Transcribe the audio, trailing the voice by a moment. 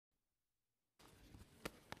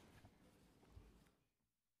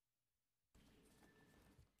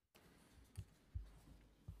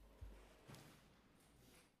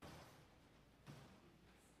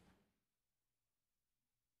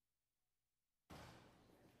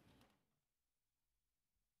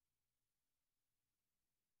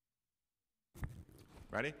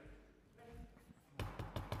Ready?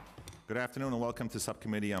 Good afternoon and welcome to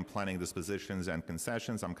Subcommittee on Planning Dispositions and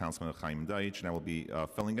Concessions. I'm Councilman Chaim Deitch and I will be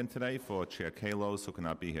filling in today for Chair Kalos, who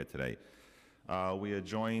cannot be here today. We are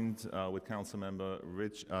joined with Councilmember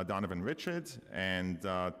Donovan Richards, and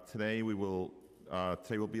today we'll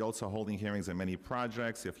be also holding hearings on many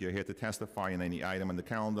projects. If you're here to testify on any item on the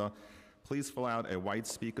calendar, please fill out a white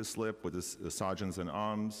speaker slip with the sergeants in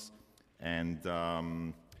arms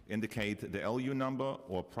and indicate the LU number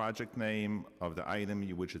or project name of the item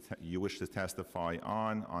you wish to testify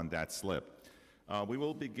on that slip. We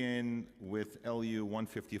will begin with LU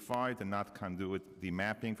 155, the not conduit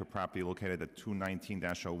demapping for property located at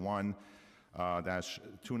 219-01,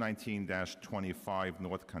 219-25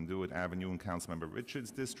 North Conduit Avenue in Councilmember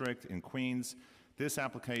Richards District in Queens. This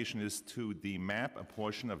application is to demap a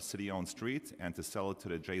portion of city-owned street and to sell it to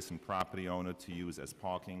the adjacent property owner to use as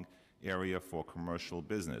parking area for commercial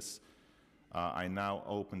business. I now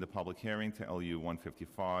open the public hearing to LU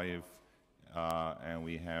 155, and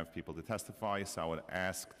we have people to testify, so I would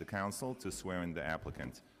ask the council to swear in the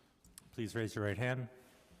applicant. Please raise your right hand.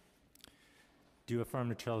 Do you affirm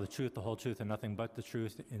to tell the truth, the whole truth, and nothing but the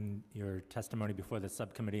truth in your testimony before the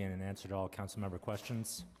subcommittee and in answer to all council member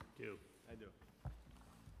questions? I do.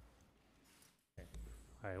 Okay.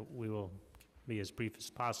 All right, we will be as brief as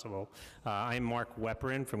possible. I'm Mark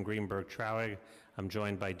Wepperin from Greenberg-Traurig. I'm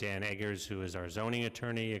joined by Dan Eggers, who is our zoning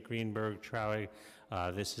attorney at Greenberg-Traurig.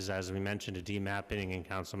 This is, as we mentioned, a demapping in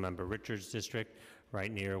Councilmember Richards' district,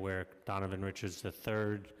 right near where Donovan Richards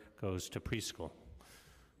III goes to preschool.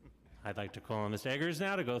 I'd like to call on Mr. Eggers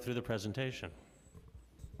now to go through the presentation.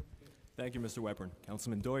 Thank you, Mr. Wepperin.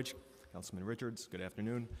 Councilman Deutsch, Councilman Richards, good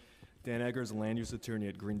afternoon. Dan Eggers, a land use attorney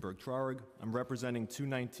at Greenberg-Traurig. I'm representing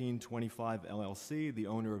 21925 LLC, the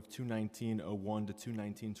owner of 21901 to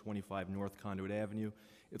 21925 North Conduit Avenue.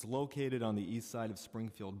 It's located on the east side of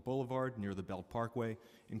Springfield Boulevard near the Belt Parkway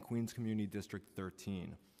in Queens Community District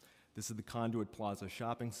 13. This is the Conduit Plaza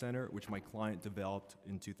Shopping Center, which my client developed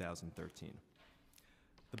in 2013.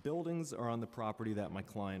 The buildings are on the property that my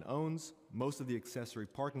client owns. Most of the accessory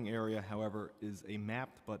parking area, however, is a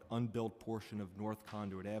mapped but unbuilt portion of North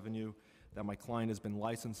Conduit Avenue that my client has been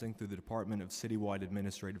licensing through the Department of Citywide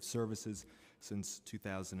Administrative Services since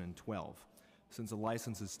 2012. Since the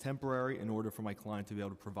license is temporary, in order for my client to be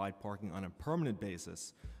able to provide parking on a permanent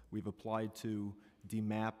basis, we've applied to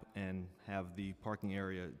demap and have the parking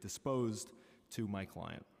area disposed to my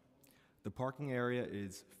client. The parking area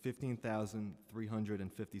is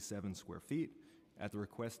 15,357 square feet. At the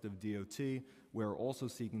request of DOT, we're also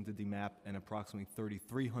seeking to demap an approximately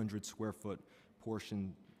 3,300 square foot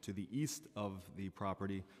portion to the east of the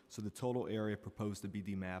property, so the total area proposed to be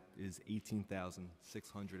demapped is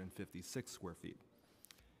 18,656 square feet.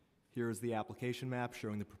 Here is the application map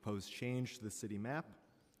showing the proposed change to the city map.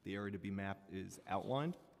 The area to be mapped is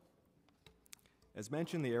outlined. As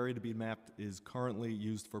mentioned, the area to be mapped is currently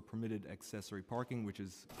used for permitted accessory parking, which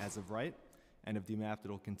is as of right, and if demapped,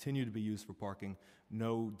 it will continue to be used for parking.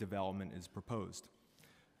 No development is proposed.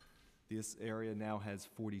 This area now has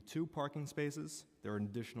 42 parking spaces. There are an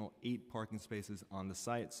additional 8 parking spaces on the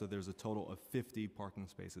site, so there's a total of 50 parking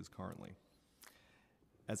spaces currently.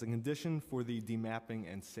 As a condition for the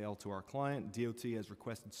demapping and sale to our client, DOT has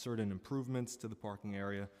requested certain improvements to the parking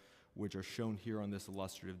area, which are shown here on this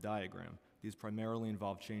illustrative diagram. These primarily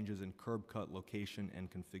involve changes in curb cut location and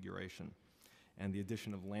configuration, and the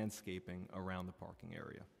addition of landscaping around the parking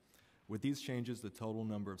area. With these changes, the total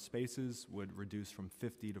number of spaces would reduce from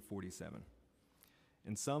 50 to 47.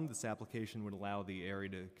 In sum, this application would allow the area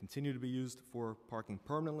to continue to be used for parking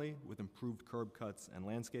permanently with improved curb cuts and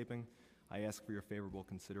landscaping. I ask for your favorable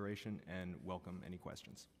consideration and welcome any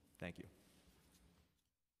questions. Thank you.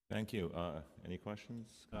 Thank you. Any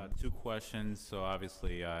questions? 2 questions. So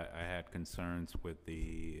obviously I had concerns with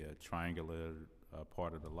the triangular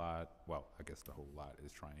part of the lot. Well, I guess the whole lot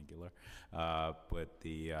is triangular. But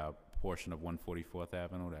the portion of 144th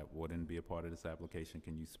Avenue, that wouldn't be a part of this application.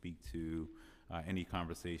 Can you speak to any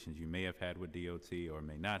conversations you may have had with DOT or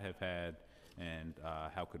may not have had? And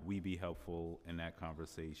how could we be helpful in that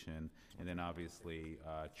conversation? And then obviously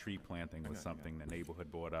tree planting was something the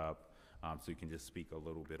neighborhood brought up. So you can just speak a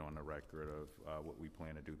little bit on the record of what we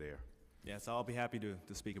plan to do there. Yes, I'll be happy to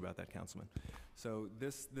speak about that, Councilman. So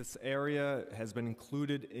this area has been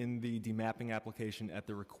included in the demapping application at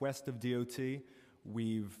the request of DOT.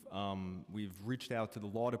 We've reached out to the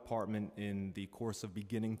law department in the course of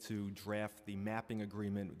beginning to draft the mapping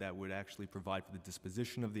agreement that would actually provide for the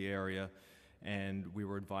disposition of the area and we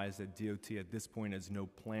were advised that DOT at this point has no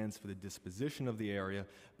plans for the disposition of the area,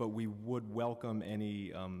 but we would welcome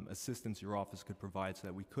any assistance your office could provide so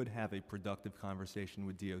that we could have a productive conversation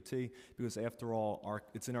with DOT, because after all,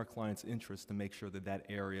 it's in our client's interest to make sure that that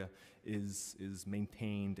area is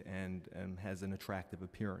maintained and has an attractive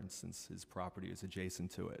appearance since his property is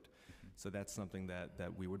adjacent to it. So that's something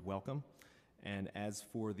that we would welcome. And as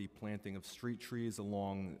for the planting of street trees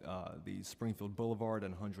along the Springfield Boulevard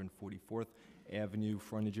and 144th Avenue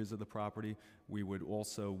frontages of the property, we would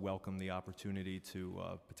also welcome the opportunity to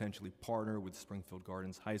potentially partner with Springfield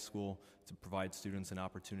Gardens High School to provide students an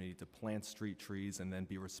opportunity to plant street trees and then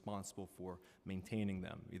be responsible for maintaining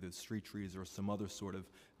them, either street trees or some other sort of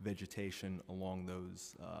vegetation along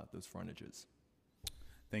those frontages.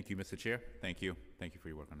 Thank you, Mr. Chair. Thank you. Thank you for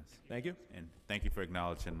your work on this. Thank you. And thank you for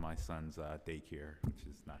acknowledging my son's daycare, which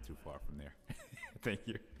is not too far from there. Thank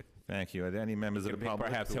you. Thank you. Are there any members of the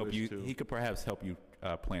public who wish to- He could perhaps help you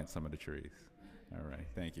plant some of the trees. All right.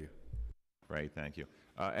 Thank you. Great, thank you.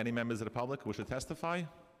 Any members of the public who wish to testify?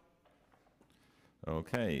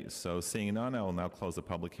 Okay, so seeing none, I will now close the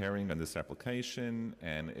public hearing on this application,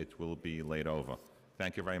 and it will be laid over.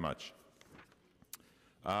 Thank you very much.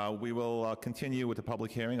 We will continue with the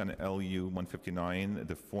public hearing on LU 159,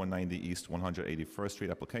 the 490 East 181st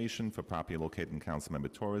Street application for property located in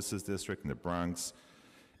Councilmember Torres's district in the Bronx.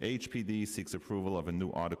 HPD seeks approval of a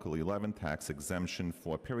new Article 11 tax exemption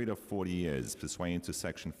for a period of 40 years, pursuant to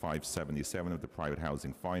Section 577 of the Private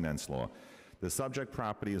Housing Finance Law. The subject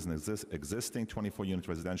property is an existing 24-unit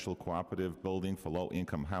residential cooperative building for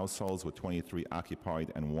low-income households with 23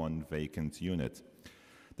 occupied and 1 vacant unit.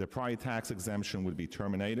 The prior tax exemption would be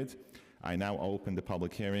terminated. I now open the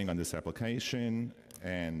public hearing on this application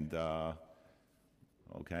and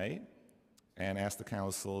ask the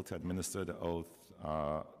council to administer the oath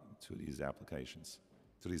to these applicants.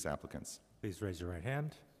 Please raise your right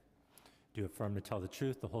hand. Do you affirm to tell the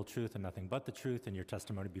truth, the whole truth, and nothing but the truth in your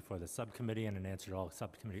testimony before the subcommittee and in answer to all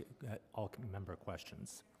member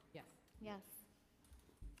questions? Yes. Yes.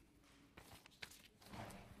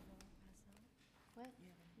 What?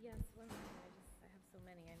 Yes, one second. I have so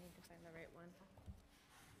many. I need to find the right one.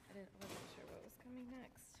 I wasn't sure what was coming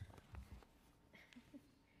next.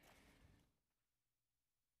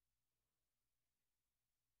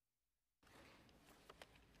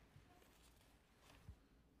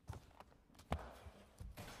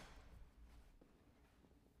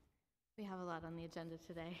 We have a lot on the agenda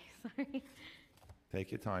today. Sorry.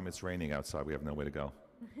 Take your time. It's raining outside. We have nowhere to go.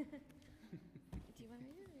 Do you want to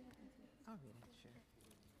read it? I'll read it, sure.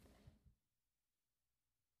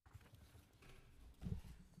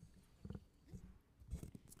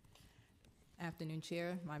 Afternoon,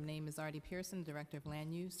 Chair. My name is Artie Pearson, Director of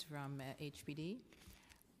Land Use from HPD.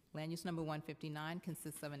 Land use number 159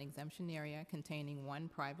 consists of an exemption area containing one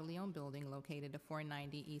privately owned building located at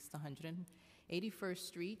 490 East 181st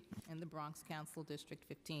Street in the Bronx Council District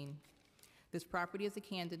 15. This property is a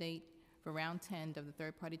candidate for round 10 of the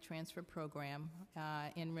third-party transfer program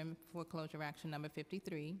in RIM foreclosure action number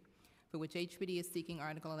 53, for which HPD is seeking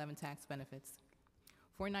Article 11 tax benefits.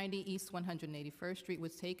 490 East 181st Street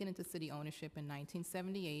was taken into city ownership in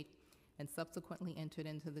 1978 and subsequently entered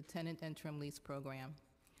into the tenant interim lease program.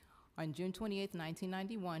 On June 28,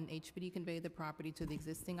 1991, HPD conveyed the property to the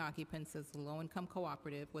existing occupants as a low-income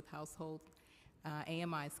cooperative with household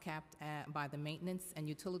AMIs capped by the maintenance and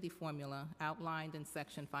utility formula outlined in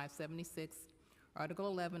Section 576, Article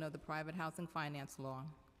 11 of the Private Housing Finance Law.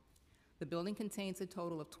 The building contains a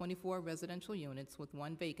total of 24 residential units with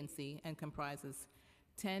 1 vacancy and comprises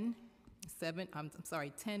 10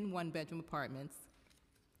 one-bedroom apartments,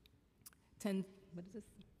 10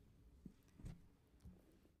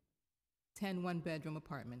 one-bedroom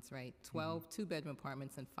apartments, right? 12 two-bedroom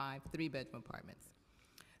apartments and 5 three-bedroom apartments.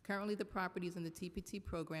 Currently, the property is in the TPT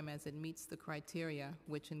program as it meets the criteria,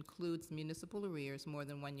 which includes municipal arrears more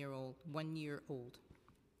than 1 year old.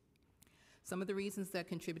 Some of the reasons that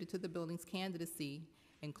contributed to the building's candidacy,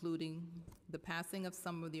 including the passing of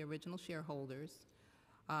some of the original shareholders,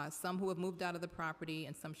 some who have moved out of the property,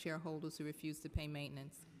 and some shareholders who refuse to pay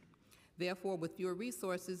maintenance. Therefore, with fewer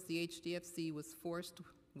resources, the HDFC was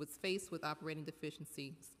faced with operating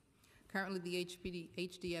deficiencies. Currently, the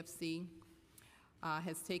HDFC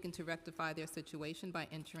has taken to rectify their situation by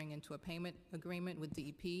entering into a payment agreement with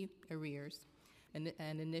DEP arrears and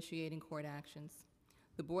initiating court actions.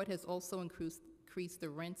 The board has also increased the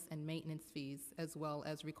rents and maintenance fees, as well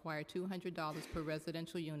as require $200 per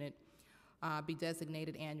residential unit be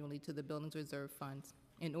designated annually to the building's reserve funds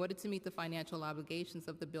in order to meet the financial obligations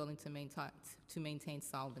of the building to maintain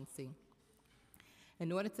solvency.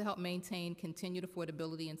 In order to help maintain continued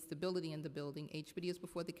affordability and stability in the building, HPD is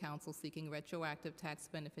before the council seeking retroactive tax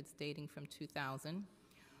benefits dating from 2000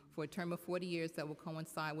 for a term of 40 years that will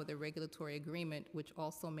coincide with a regulatory agreement which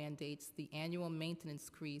also mandates the annual maintenance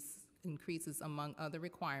increases among other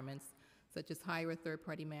requirements, such as hire a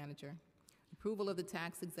third-party manager. Approval of the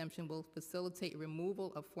tax exemption will facilitate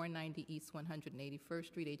removal of 490 East 181st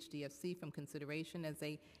Street HDFC from consideration as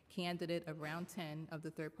a candidate of round 10 of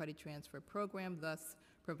the third-party transfer program, thus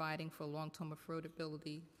providing for long-term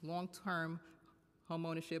affordability, long-term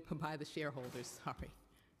homeownership by the shareholders. Sorry.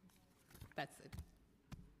 That's it.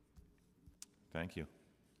 Thank you.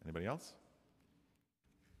 Anybody else?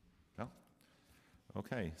 No?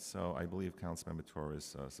 Okay, so I believe Councilmember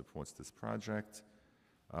Torres supports this project.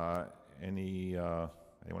 Anyone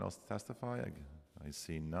else to testify? I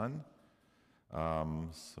see none.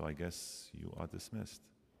 So I guess you are dismissed.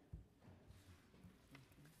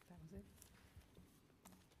 That was it.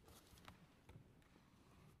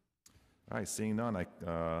 All right, seeing none,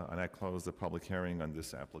 I close the public hearing on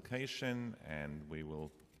this application, and we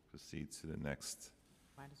will proceed to the next.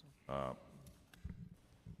 Might as well.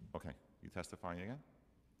 Okay, you testifying again?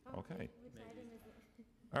 Okay. Which item is it?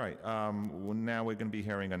 All right, now we're going to be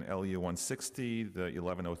hearing on LU 160, the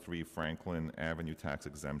 1103 Franklin Avenue tax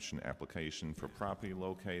exemption application for property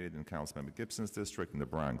located in Councilmember Gibson's district in the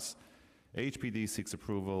Bronx. HPD seeks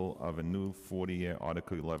approval of a new 40-year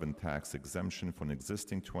Article 11 tax exemption for an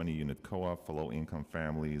existing 20-unit co-op for low-income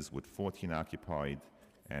families with 14 occupied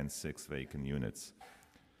and 6 vacant units.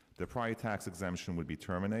 The prior tax exemption would be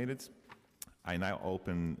terminated. I now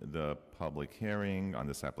open the public hearing on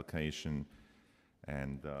this application.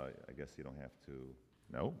 And I guess you don't have to,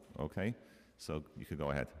 no? Okay, so you could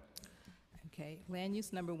go ahead. Okay, land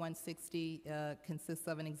use number 160 consists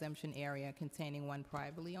of an exemption area containing one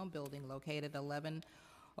privately owned building located at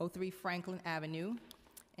 1103 Franklin Avenue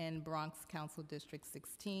in Bronx Council District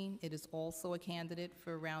 16. It is also a candidate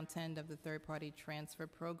for round 10 of the third-party transfer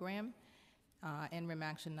program, NREM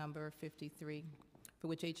action number 53, for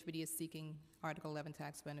which HPD is seeking Article 11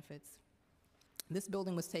 tax benefits. This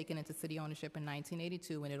building was taken into city ownership in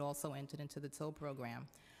 1982, and it also entered into the TIL program.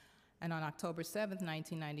 And on October 7th,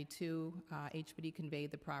 1992, HPD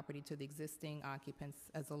conveyed the property to the existing occupants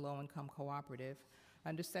as a low-income cooperative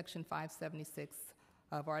under Section 576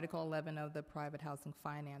 of Article 11 of the Private Housing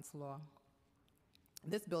Finance Law.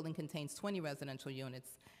 This building contains 20 residential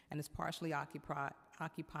units and is partially occupied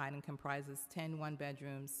and comprises 10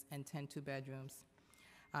 one-bedrooms and 10 two-bedrooms.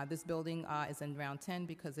 This building is in round 10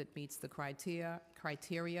 because it meets the criteria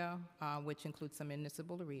which includes some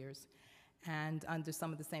municipal arrears. And under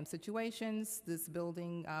some of the same situations, this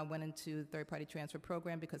building went into the third-party transfer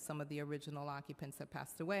program because some of the original occupants have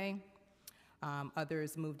passed away.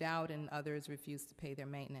 Others moved out, and others refused to pay their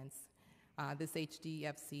maintenance. This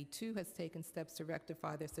HDFC2 has taken steps to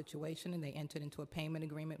rectify their situation, and they entered into a payment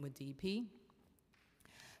agreement with DEP.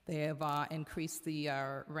 They have increased the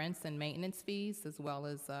rents and maintenance fees, as well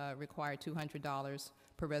as required $200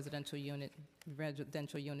 per residential unit.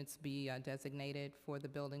 Residential units be designated for the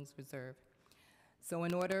building's reserve. So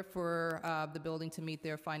in order for the building to meet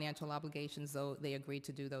their financial obligations, though, they agreed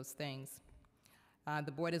to do those things.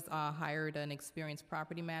 The board has hired an experienced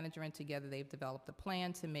property manager, and together they've developed a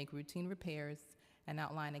plan to make routine repairs and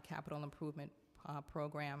outline a capital improvement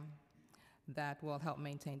program that will help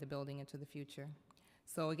maintain the building into the future.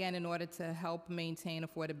 So again, in order to help maintain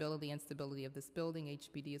affordability and stability of this building,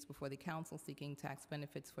 HPD is before the council seeking tax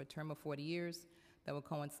benefits for a term of 40 years that will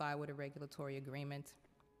coincide with a regulatory agreement,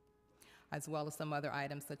 as well as some other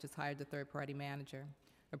items such as hired a third-party manager.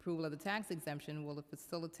 Approval of the tax exemption will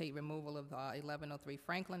facilitate removal of 1103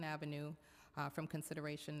 Franklin Avenue from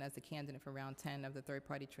consideration as a candidate for round 10 of the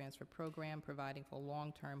third-party transfer program, providing for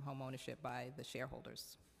long-term home ownership by the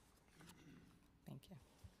shareholders. Thank you.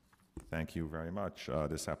 Thank you very much.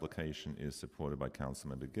 This application is supported by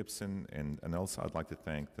Councilmember Gibson, and also I'd like to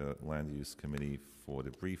thank the Land Use Committee for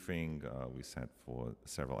the briefing. We sat for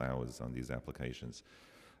several hours on these applications.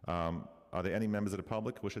 Are there any members of the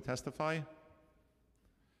public who wish to testify?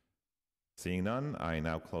 Seeing none, I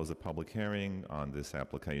now close the public hearing on this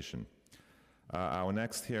application. Our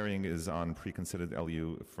next hearing is on pre-considered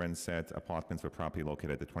LU Friendset Apartments for property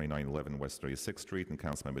located at the 2911 West 36th Street in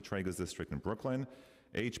Councilmember Traeger's district in Brooklyn.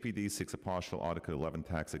 HPD seeks a partial Article 11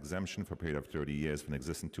 tax exemption for a period of 30 years for an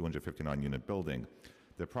existing 259-unit building.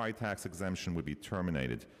 The prior tax exemption would be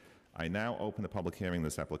terminated. I now open the public hearing on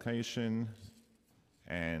this application,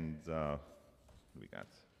 and what do we got?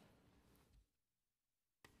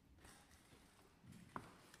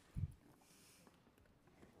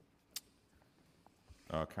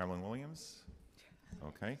 Carolyn Williams?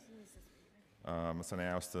 Okay. So now I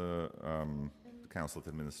ask the council to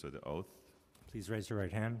administer the oath. Please raise your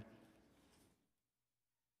right hand.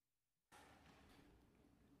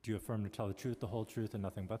 Do you affirm to tell the truth, the whole truth, and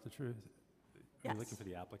nothing but the truth? Are you looking for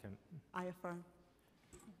the applicant? I affirm.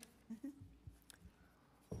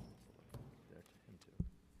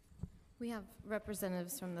 We have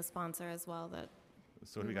representatives from the sponsor as well that,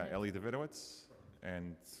 So we got Ellie Davidowitz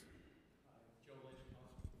and...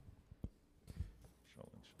 Joe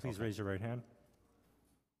Lynch. Please Okay. raise your right hand.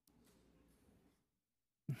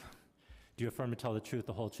 Do you affirm to tell the truth,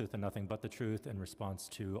 the whole truth, and nothing but the truth in response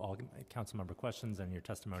to all council member questions and your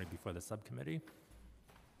testimony before the subcommittee?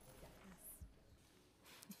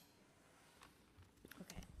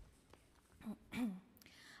 okay.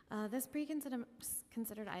 This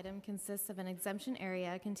pre-considered item consists of an exemption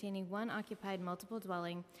area containing one occupied multiple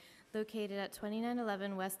dwelling located at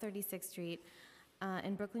 2911 West 36th Street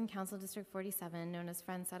in Brooklyn Council District 47, known as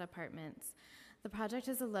Friendset Apartments. The project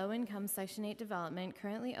is a low-income Section 8 development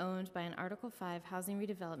currently owned by an Article 5 housing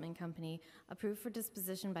redevelopment company approved for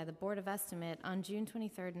disposition by the Board of Estimate on June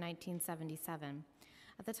 23, 1977.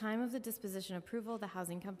 At the time of the disposition approval, the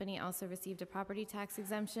housing company also received a property tax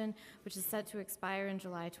exemption, which is set to expire in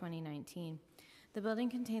July 2019. The building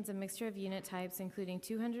contains a mixture of unit types, including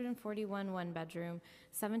 241 one-bedroom,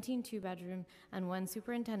 17 two-bedroom, and one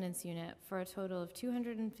superintendent's unit, for a total of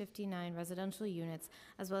 259 residential units,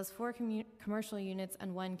 as well as 4 commercial units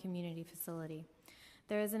and 1 community facility.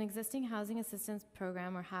 There is an existing Housing Assistance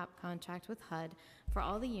Program, or HAP, contract with HUD for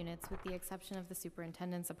all the units, with the exception of the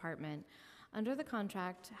superintendent's apartment. Under the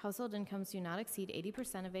contract, household incomes do not exceed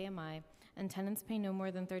 80% of AMI, and tenants pay no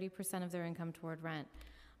more than 30% of their income toward rent.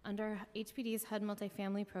 Under HPD's HUD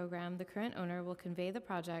multifamily program, the current owner will convey the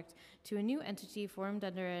project to a new entity formed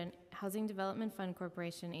under a Housing Development Fund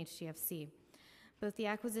Corporation, HDFC. Both the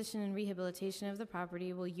acquisition and rehabilitation of the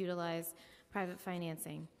property will utilize private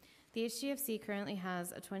financing. The HDFC currently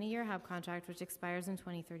has a 20-year HAP contract which expires in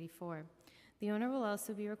 2034. The owner will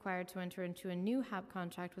also be required to enter into a new HAP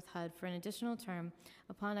contract with HUD for an additional term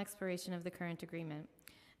upon expiration of the current agreement.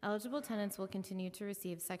 Eligible tenants will continue to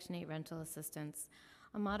receive Section 8 rental assistance.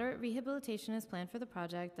 A moderate rehabilitation is planned for the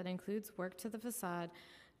project that includes work to the facade,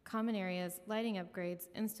 common areas, lighting upgrades,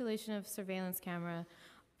 installation of surveillance camera,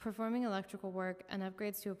 performing electrical work, and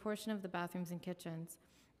upgrades to a portion of the bathrooms and kitchens.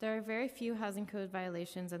 There are very few housing code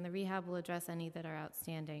violations, and the rehab will address any that are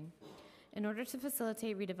outstanding. In order to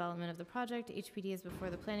facilitate redevelopment of the project, HPD is before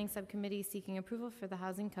the Planning Subcommittee seeking approval for the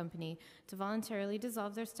housing company to voluntarily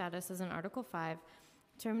dissolve their status as an Article 5,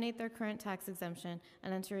 terminate their current tax exemption,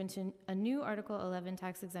 and enter into a new Article 11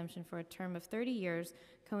 tax exemption for a term of 30 years,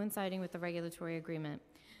 coinciding with the regulatory agreement.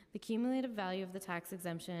 The cumulative value of the tax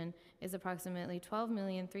exemption is approximately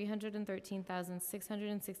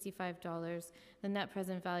 $12,313,665. The net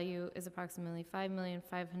present value is approximately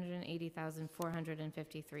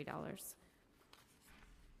 $5,580,453.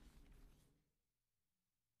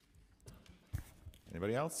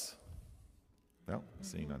 Anybody else? No,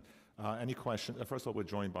 seeing none. Any questions? First of all, we're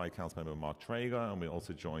joined by Councilmember Mark Traeger, and we're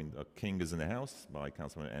also joined, King is in the house, by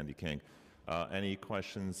Councilmember Andy King. Any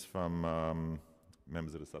questions from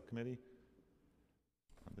members of the subcommittee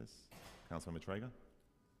on this? Councilmember Traeger?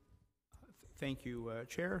 Thank you,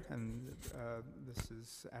 Chair. And this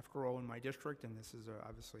is, after all, in my district, and this is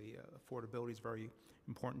obviously affordability is very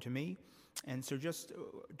important to me. And so just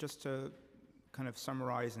to kind of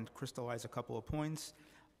summarize and crystallize a couple of points,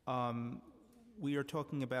 we are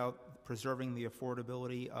talking about preserving the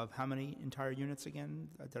affordability of how many entire units again?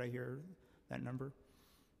 Did I hear that number?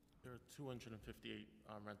 There are 258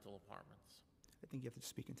 rental apartments. I think you have to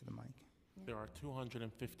speak into the mic. There are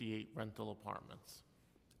 258 rental apartments.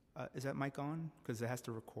 Is that mic on? Because it has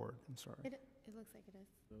to record. I'm sorry. It looks like it is.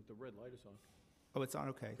 The red light is on. Oh, it's on?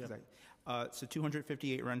 Okay. Yeah. So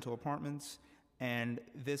 258 rental apartments, and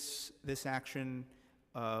this action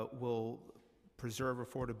will preserve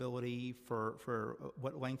affordability for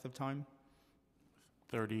what length of time?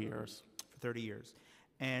 30 years. For 30 years.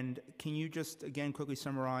 And can you just, again, quickly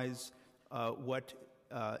summarize what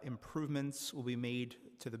improvements will be made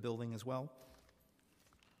to the building as well?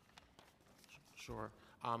 Sure.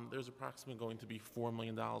 There's approximately going to be $4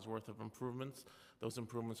 million worth of improvements. Those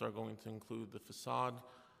improvements are going to include the facade,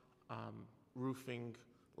 roofing,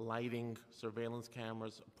 lighting, surveillance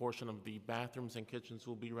cameras. A portion of the bathrooms and kitchens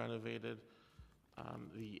will be renovated.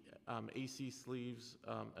 The AC sleeves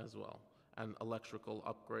as well, and electrical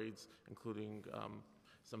upgrades, including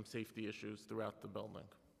some safety issues throughout the building.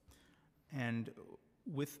 And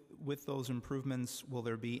with those improvements, will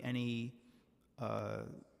there be any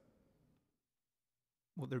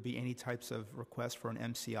types of requests for an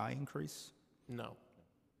MCI increase? No.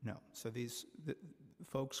 No. So the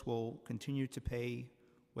folks will continue to pay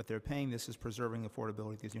what they're paying. This is preserving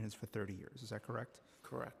affordability of these units for 30 years. Is that correct?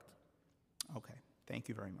 Correct. Okay. Thank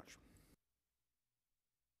you very much.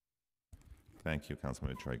 Thank you,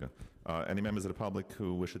 Councilman Traeger. Any members of the public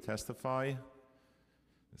who wish to testify?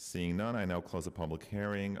 Seeing none, I now close the public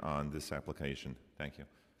hearing on this application. Thank you.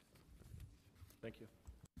 Thank you.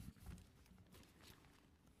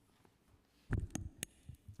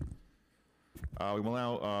 We will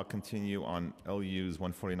now continue on LUs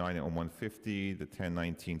 149 and 150, the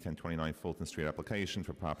 1019, 1029 Fulton Street application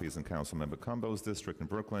for properties in Councilmember Cumbo's district in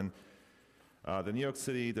Brooklyn. The New York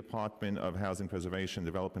City Department of Housing Preservation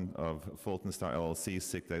Development of Fulton Star LLC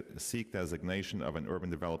seek designation of an Urban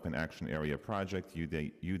Development Action Area Project,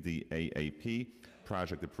 UDAAP,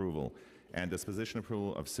 project approval, and disposition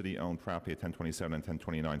approval of city-owned property at 1027 and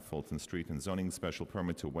 1029 Fulton Street, and zoning special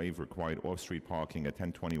permit to waive required off-street parking at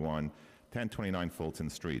 1029 Fulton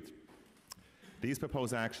Street. These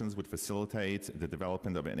proposed actions would facilitate the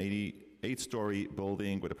development of an 88-story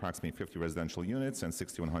building with approximately 50 residential units and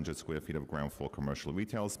 6,100 square feet of ground floor commercial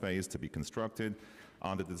retail space to be constructed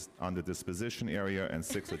on the disposition area and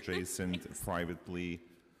 6 adjacent privately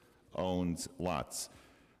owned lots.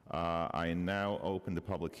 I now open the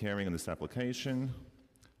public hearing on this application.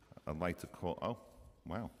 I'd like to call, oh,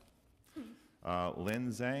 wow. Lynn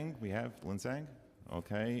Zhang, we have Lynn Zhang?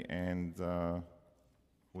 Okay, and who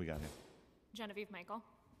we got here? Genevieve Michael.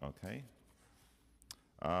 Okay.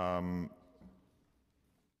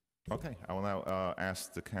 Okay, I will now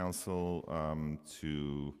ask the council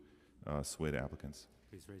to swear the applicants.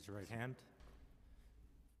 Please raise your right hand.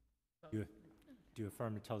 Do you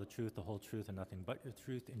affirm to tell the truth, the whole truth, and nothing but your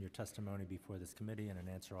truth in your testimony before this committee and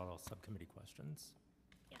answer all subcommittee questions?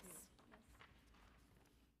 Yes.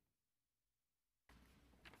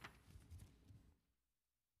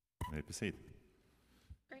 You may proceed.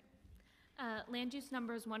 Great. Land use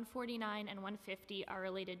numbers 149 and 150 are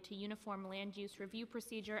related to uniform land use review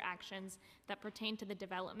procedure actions that pertain to the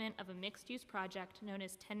development of a mixed-use project known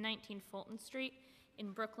as 1019 Fulton Street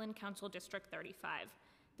in Brooklyn, Council District 35.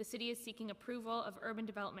 The city is seeking approval of Urban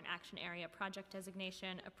Development Action Area project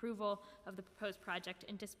designation, approval of the proposed project,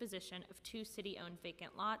 and disposition of 2 city-owned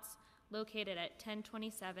vacant lots located at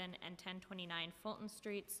 1027 and 1029 Fulton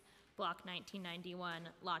Streets, Block 1991,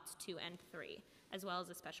 Lots 2 and 3, as well as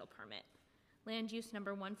a special permit. Land use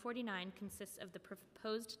number 149 consists of the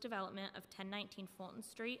proposed development of 1019 Fulton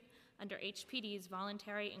Street under HPD's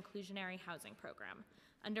Voluntary Inclusionary Housing Program.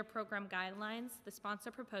 Under program guidelines, the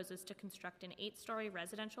sponsor proposes to construct an 8-story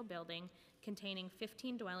residential building containing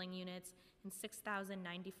 15 dwelling units and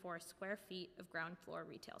 6,094 square feet of ground floor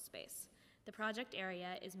retail space. The project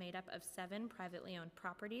area is made up of 7 privately owned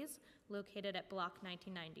properties located at Block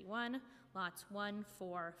 1991, lots 1,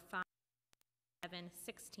 4, 5, 7,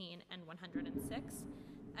 16, and 106,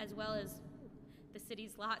 as well as the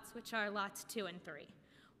city's lots, which are lots 2 and 3.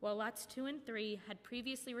 While lots 2 and 3 had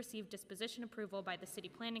previously received disposition approval by the City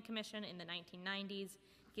Planning Commission in the 1990s,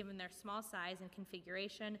 given their small size and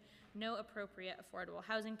configuration, no appropriate affordable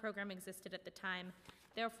housing program existed at the time.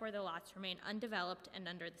 Therefore, the lots remain undeveloped and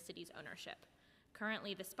under the city's ownership.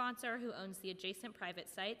 Currently, the sponsor, who owns the adjacent private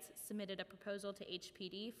sites, submitted a proposal to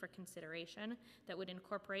HPD for consideration that would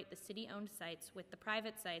incorporate the city-owned sites with the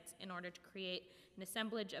private sites in order to create an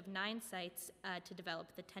assemblage of 9 sites to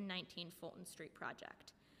develop the 1019 Fulton Street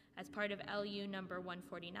project. As part of LU number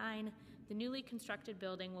 149, the newly constructed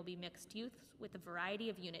building will be mixed use with a variety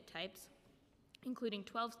of unit types, including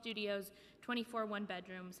 12 studios, 24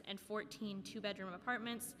 one-bedrooms, and 14 two-bedroom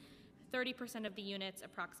apartments. 30% of the units,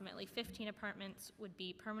 approximately 15 apartments, would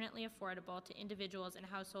be permanently affordable to individuals and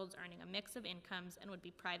households earning a mix of incomes and would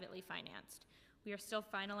be privately financed. We are still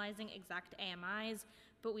finalizing exact AMIs,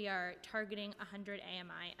 but we are targeting 100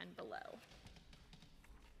 AMI and below.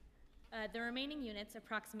 The remaining units,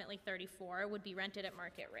 approximately 34, would be rented at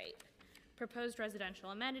market rate. Proposed residential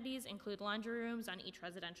amenities include laundry rooms on each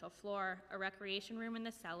residential floor, a recreation room in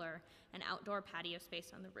the cellar, and outdoor patio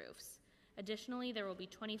space on the roofs. Additionally, there will be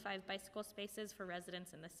 25 bicycle spaces for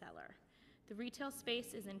residents in the cellar. The retail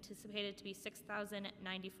space is anticipated to be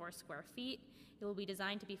 6,094 square feet. It will be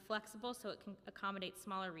designed to be flexible so it can accommodate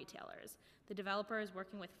smaller retailers. The developer is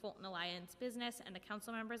working with Fulton Alliance Business and the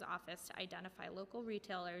council member's office to identify local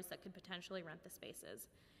retailers that could potentially rent the spaces.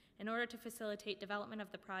 In order to facilitate development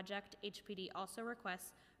of the project, HPD also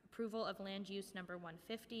requests approval of land use number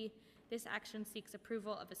 150. This action seeks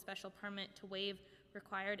approval of a special permit to waive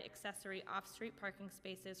required accessory off-street parking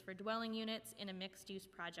spaces for dwelling units in a mixed-use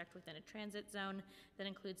project within a transit zone that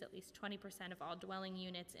includes at least 20% of all dwelling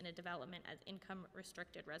units in a development as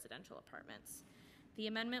income-restricted residential apartments. The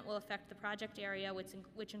amendment will affect the project area,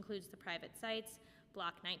 which includes the private sites,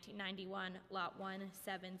 Block 1991, Lot 1,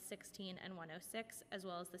 7, 16, and 106, as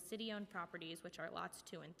well as the city-owned properties, which are Lots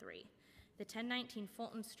 2 and 3. The 1019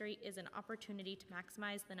 Fulton Street is an opportunity to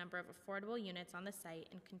maximize the number of affordable units on the site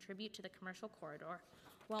and contribute to the commercial corridor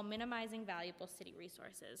while minimizing valuable city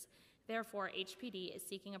resources. Therefore, HPD is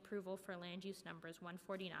seeking approval for land use numbers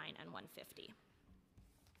 149 and 150.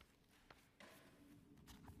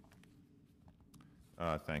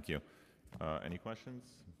 Thank you. Any questions?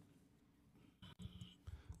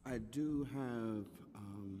 I do have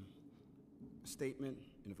a statement,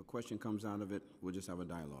 and if a question comes out of it, we'll just have a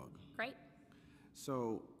dialogue. Great.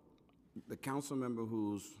 So, the council member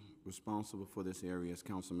who's responsible for this area is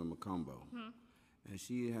Councilmember Combo, and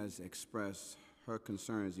she has expressed her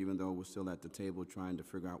concerns, even though we're still at the table trying to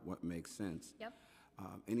figure out what makes sense. Yep.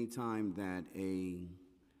 Anytime that a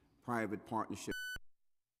private partnership,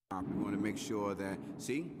 we want to make sure that,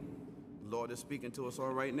 see, the Lord is speaking to us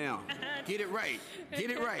all right now. Get it right.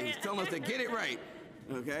 Get it right. He's telling us to get it right.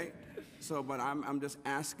 Okay? So, but I'm just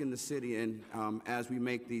asking the city, and as we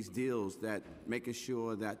make these deals, that making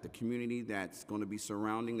sure that the community that's going to be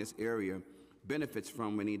surrounding this area benefits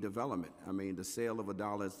from any development. I mean, the sale of a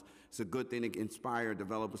dollar is a good thing to inspire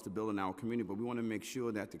developers to build in our community, but we want to make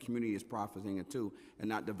sure that the community is profiting it too, and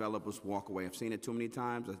not developers walk away. I've seen it too many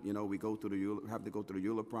times. You know, we have to go through the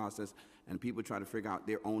EULA process, and people try to figure out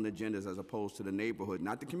their own agendas as opposed to the neighborhood,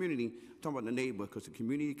 not the community. I'm talking about the neighborhood, because the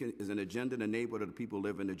community is an agenda, the neighborhood, of the people who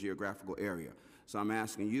live in the geographical area. So I'm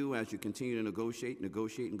asking you, as you continue to negotiate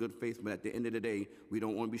in good faith, but at the end of the day, we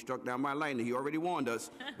don't want to be struck down by lightning. He already warned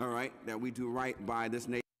us, all right, that we do right by this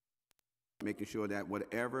neighborhood, making sure that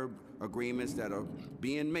whatever agreements that are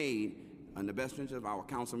being made in the best interest of our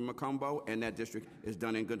Councilman Macumbo and that district is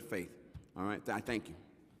done in good faith. All right, I thank you.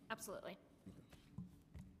 Absolutely.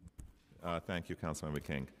 Thank you, Councilmember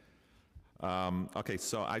King. Okay,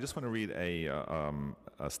 so I just want to read a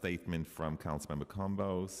statement from Councilmember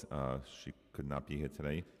Combo. She could not be here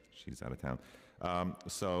today. She's out of town.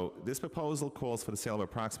 So this proposal calls for the sale of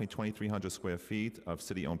approximately 2,300 square feet of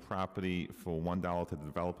city-owned property for $1 to the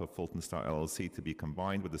developer Fulton Star LLC to be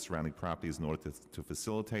combined with the surrounding properties in order to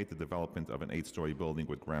facilitate the development of an 8-story building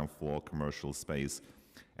with ground floor commercial space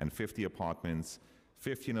and 50 apartments,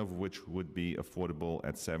 15 of which would be affordable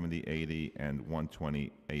at 70, 80, and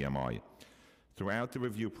 120 AMI. Throughout the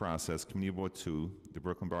review process, Community Board 2, the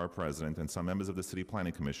Brooklyn Borough President, and some members of the City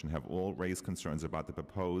Planning Commission have all raised concerns about the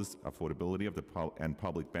proposed affordability of and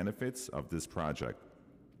public benefits of this project.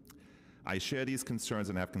 I share these concerns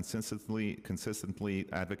and have consistently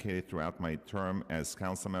advocated throughout my term as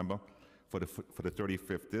council member for the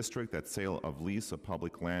 35th District that sale of lease or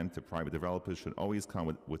public land to private developers should always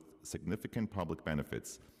come with significant public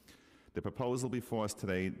benefits. The proposal before us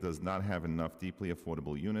today does not have enough deeply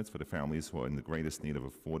affordable units for the families who are in the greatest need of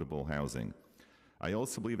affordable housing. I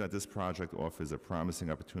also believe that this project offers a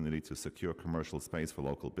promising opportunity to secure commercial space for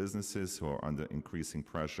local businesses who are under increasing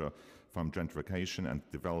pressure from gentrification and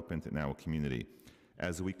development in our community.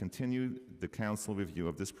 As we continue the council review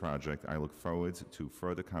of this project, I look forward to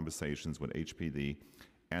further conversations with HPD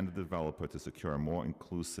and the developer to secure a more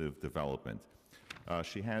inclusive development.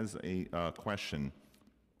 She has a question.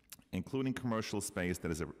 Including commercial space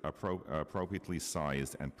that is appropriately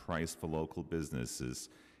sized and priced for local businesses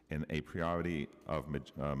in a priority of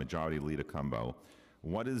Majority Leader Combo.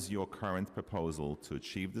 What is your current proposal to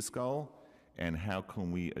achieve this goal, and how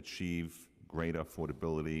can we achieve greater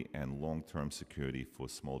affordability and long-term security for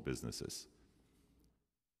small businesses?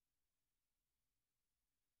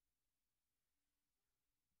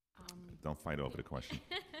 Don't fight over the question.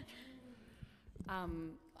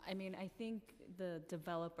 I mean, I think the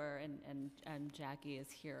developer and Jackie is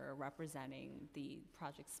here representing the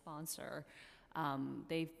project sponsor.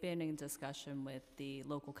 They've been in discussion with the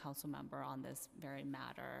local council member on this very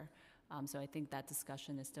matter. So I think that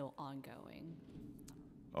discussion is still ongoing.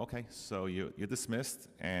 Okay, so you're dismissed,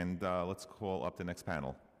 and let's call up the next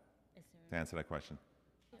panel to answer that question.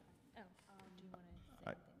 Do you want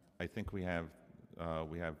to say I think we have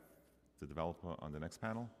the developer on the next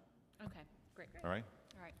panel. Okay, great. All right.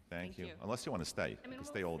 All right. Thank you. Unless you want to stay, you can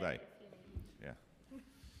stay all day. if you need.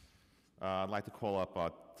 Yeah. I'd like to call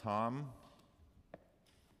up Tom.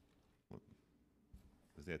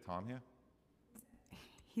 Is there Tom here?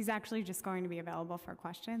 He's actually just going to be available for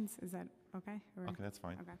questions. Is that okay? Okay, that's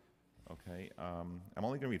fine. Okay. Okay. I'm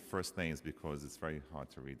only going to read first names because it's very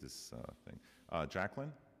hard to read this thing.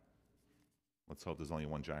 Jacqueline? Let's hope there's only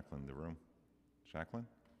one Jacqueline in the room. Jacqueline?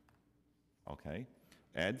 Okay.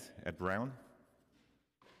 Ed Brown?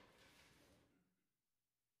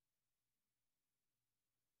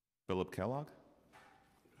 Philip Kellogg?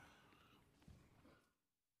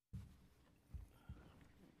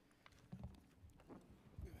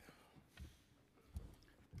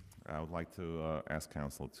 I would like to ask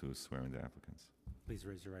council to swear in the applicants. Please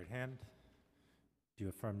raise your right hand. Do you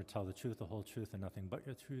affirm to tell the truth, the whole truth, and nothing but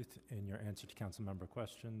your truth in your answer to council member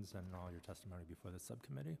questions and in all your testimony before the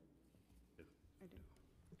subcommittee? I do.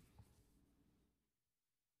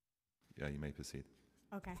 Yeah, you may proceed.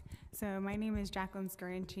 Okay, so my name is Jacqueline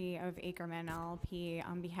Scarinci of Ackerman LLP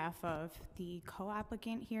on behalf of the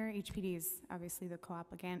co-applicant here. HPD is obviously the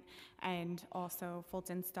co-applicant, and also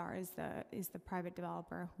Fulton Star is the private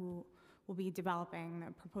developer who will be developing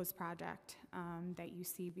the proposed project that you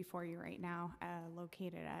see before you right now,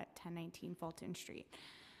 located at 1019 Fulton Street.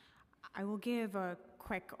 I will give a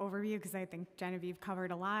quick overview because I think Genevieve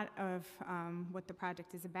covered a lot of what the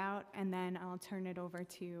project is about, and then I'll turn it over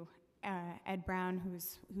to Ed Brown,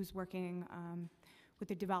 who's working with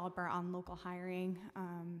the developer on local hiring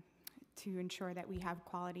to ensure that we have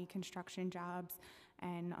quality construction jobs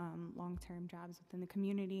and long-term jobs within the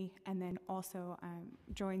community. And then also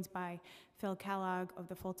joined by Phil Kellogg of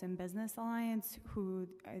the Fulton Business Alliance, who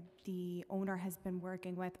the owner has been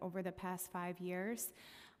working with over the past 5 years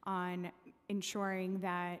on ensuring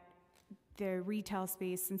that the retail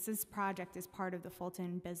space, since this project is part of the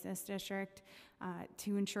Fulton Business District,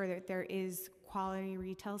 to ensure that there is quality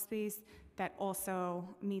retail space that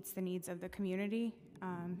also meets the needs of the community.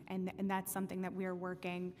 And that's something that we're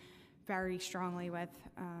working very strongly with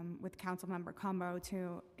Councilmember Combo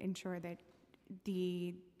to ensure that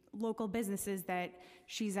the local businesses that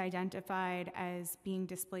she's identified as being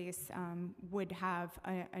displaced would have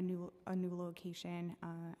a new location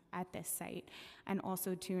at this site, and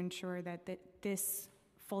also to ensure that this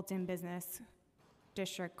Fulton Business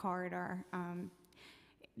District corridor,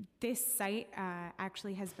 this site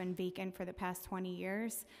actually has been vacant for the past 20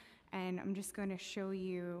 years, and I'm just going to show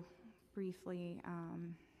you briefly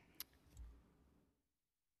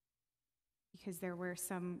because there were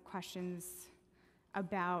some questions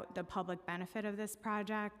about the public benefit of this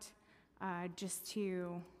project. Just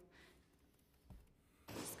going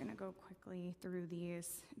to go quickly through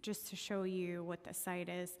these just to show you what the site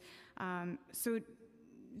is. So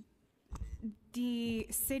the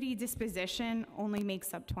city disposition only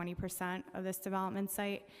makes up 20% of this development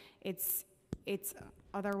site.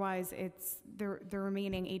 Otherwise the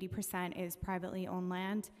remaining 80% is privately owned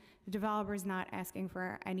land. The developer is not asking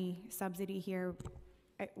for any subsidy here,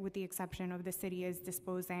 with the exception of the city is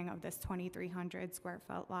disposing of this 2,300 square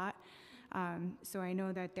foot lot. So I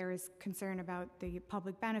know that there is concern about the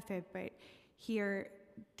public benefit, but here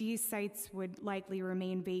these sites would likely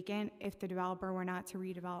remain vacant if the developer were not to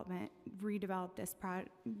redevelop this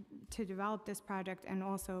project, and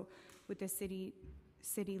also with the city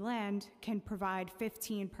land can provide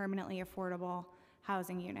 15 permanently affordable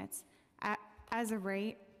housing units. As of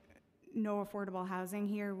right, no affordable housing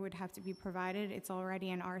here would have to be provided. It's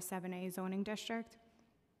already an R7A zoning district.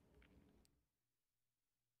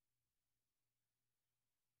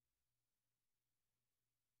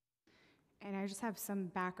 And I just have some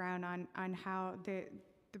background on how the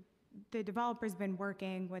developer's been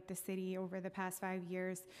working with the city over the past 5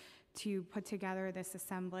 years to put together this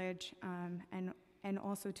assemblage, and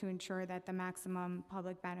also to ensure that the maximum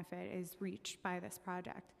public benefit is reached by this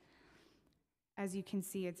project. As you can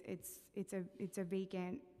see, it's a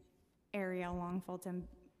vacant area along Fulton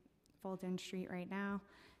Street right now,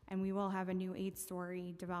 and we will have a new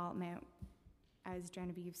 8-story development, as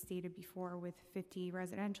Genevieve stated before, with 50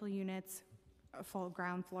 residential units, a full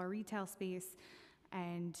ground floor retail space,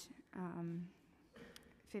 and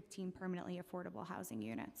 15 permanently affordable housing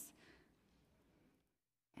units.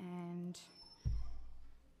 And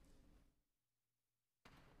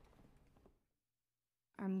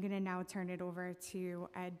I'm going to now turn it over to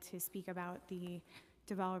Ed to speak about the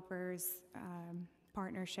developers'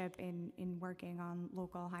 partnership in working on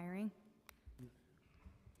local hiring.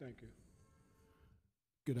 Thank you.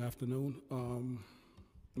 Good afternoon.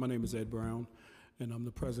 My name is Ed Brown, and I'm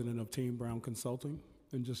the president of Team Brown Consulting.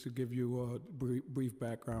 And just to give you a brief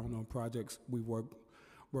background on projects we worked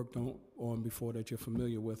on before that you're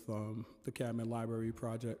familiar with, the Cabinet Library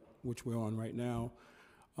project, which we're on right now.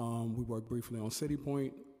 We worked briefly on City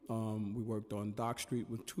Point. We worked on Dock Street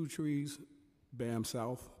with 2 trees, BAM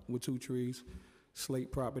South with 2 trees, Slate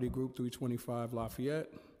Property Group 325 Lafayette,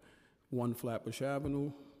 1 Flatbush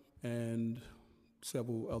Avenue, and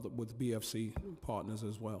several other with BFC partners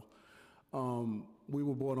as well. We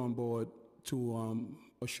were brought on board to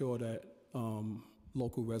assure that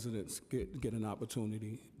local residents get an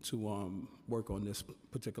opportunity to work on this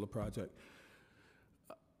particular project.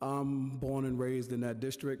 I'm born and raised in that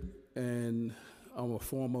district, and I'm a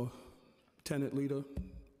former tenant leader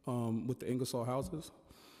with the Ingersoll houses.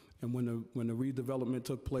 And when the redevelopment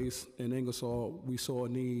took place in Ingersoll, we saw a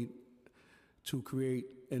need to create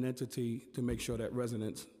an entity to make sure that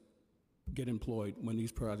residents get employed when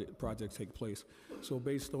these projects take place. So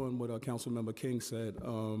based on what Councilmember King said,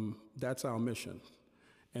 that's our mission,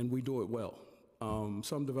 and we do it well.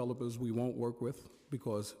 Some developers we won't work with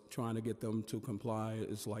because trying to get them to comply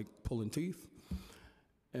is like pulling teeth.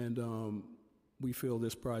 And we feel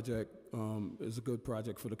this project is a good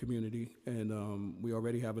project for the community, and we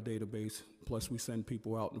already have a database. Plus, we send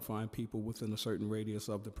people out and find people within a certain radius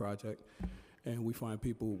of the project. And we find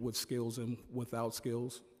people with skills and without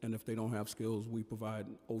skills. And if they don't have skills, we provide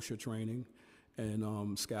OSHA training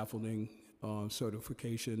and scaffolding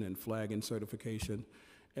certification and flagging certification.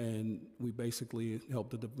 And we basically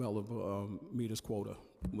help the developer meet his quota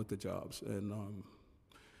with the jobs. And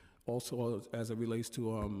also, as it relates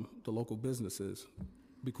to the local businesses,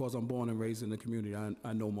 because I'm born and raised in the community,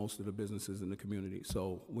 I know most of the businesses in the community.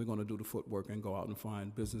 So we're going to do the footwork and go out and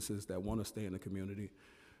find businesses that want to stay in the community,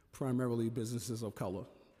 primarily businesses of color,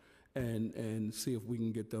 and see if we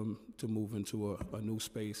can get them to move into a new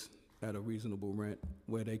space at a reasonable rent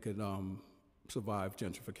where they could survive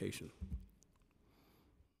gentrification.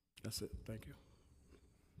 That's it. Thank you.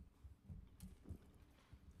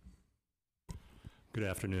 Good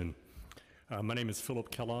afternoon. My name is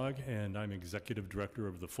Philip Kellogg, and I'm Executive Director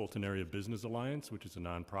of the Fulton Area Business Alliance, which is a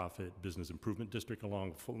nonprofit business improvement district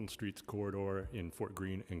along Fulton Street's corridor in Fort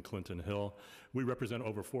Greene and Clinton Hill. We represent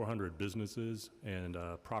over 400 businesses and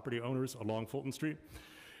property owners along Fulton Street.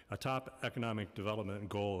 A top economic development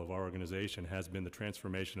goal of our organization has been the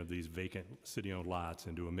transformation of these vacant city-owned lots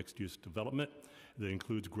into a mixed-use development that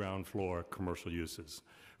includes ground floor commercial uses.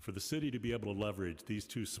 For the city to be able to leverage these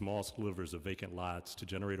two small slivers of vacant lots to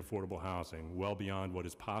generate affordable housing well beyond what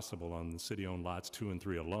is possible on the city-owned lots 2 and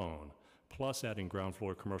 3 alone, plus adding ground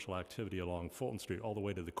floor commercial activity along Fulton Street all the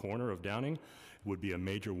way to the corner of Downing, would be a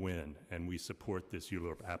major win, and we support this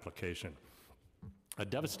ULURP application. A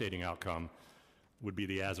devastating outcome would be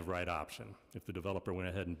the as-of-right option. If the developer went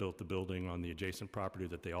ahead and built the building on the adjacent property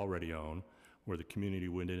that they already own, where the community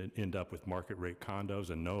would end up with market-rate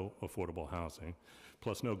condos and no affordable housing,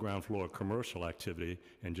 plus no ground floor commercial activity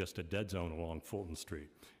and just a dead zone along Fulton Street.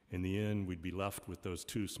 In the end, we'd be left with those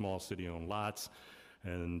two small city-owned lots,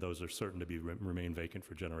 and those are certain to remain vacant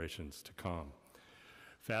for generations to come.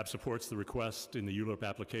 FAB supports the request in the ULURP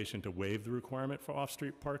application to waive the requirement for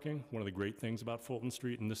off-street parking. One of the great things about Fulton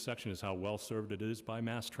Street in this section is how well-served it is by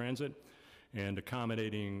mass transit, and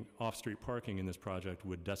accommodating off-street parking in this project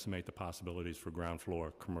would decimate the possibilities for ground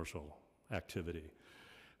floor commercial activity.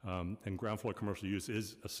 And ground floor commercial use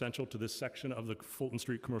is essential to this section of the Fulton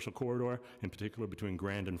Street commercial corridor, in particular between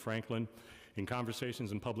Grand and Franklin. In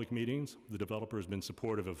conversations and public meetings, the developer has been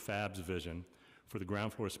supportive of FAB's vision for the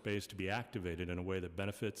ground floor space to be activated in a way that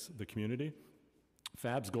benefits the community.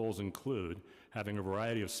 FAB's goals include having a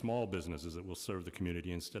variety of small businesses that will serve the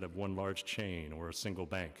community instead of one large chain or a single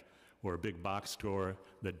bank or a big box store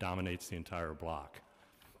that dominates the entire block.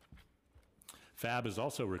 FAB has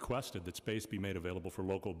also requested that space be made available for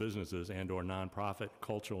local businesses and/or nonprofit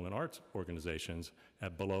cultural and arts organizations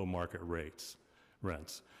at below market rents.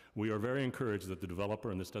 We are very encouraged that the developer,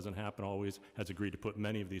 and this doesn't happen always, has agreed to put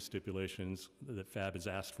many of these stipulations that FAB has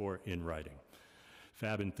asked for in writing.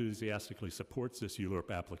 FAB enthusiastically supports this ULURP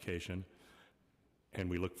application, and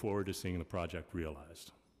we look forward to seeing the project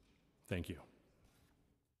realized. Thank you.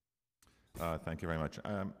 Thank you very much.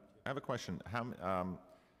 I have a question.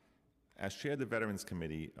 As chair of the Veterans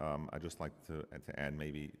Committee, I'd just like to add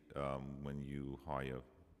maybe when you hire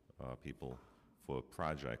people for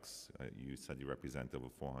projects, you said you represent over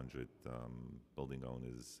 400 building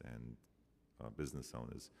owners and business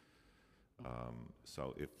owners.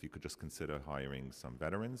 So if you could just consider hiring some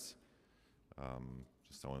veterans,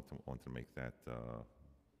 just I want to make that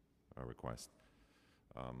a request.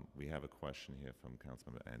 We have a question here from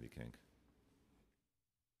Councilmember Andy King.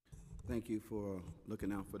 Thank you for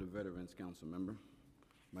looking out for the veterans, council member.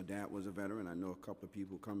 My dad was a veteran. I know a couple of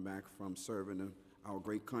people come back from serving in our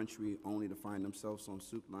great country only to find themselves on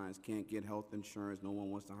soup lines, can't get health insurance, no one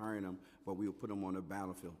wants to hire them, but we will put them on the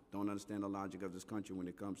battlefield. Don't understand the logic of this country when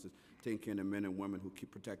it comes to taking care of the men and women who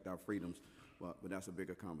protect our freedoms, but that's a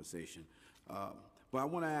bigger conversation. But I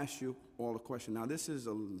want to ask you all a question. Now, this is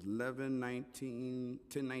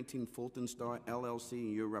 1019 Fulton Star LLC,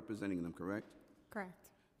 and you're representing them, correct? Correct.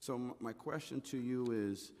 So my question to you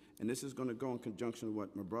is, and this is going to go in conjunction with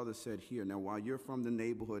what my brother said here. Now, while you're from the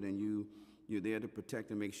neighborhood and you're there to protect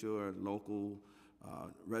and make sure local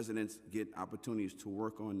residents get opportunities to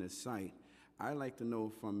work on this site, I'd like to know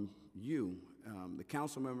from you, the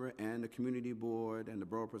council member and the community board and the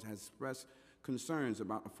borough person has expressed concerns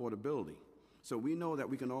about affordability. So we know that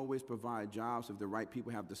we can always provide jobs if the right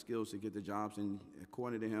people have the skills to get the jobs, and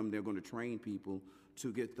according to him, they're going to train people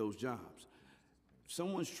to get those jobs. If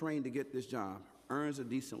someone's trained to get this job, earns a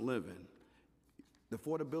decent living, the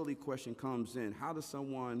affordability question comes in. How does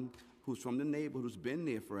someone who's from the neighborhood, who's been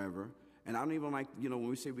there forever, and I don't even like, when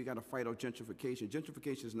we say we got to fight off gentrification,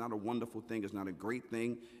 gentrification is not a wonderful thing, it's not a great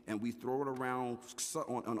thing, and we throw it around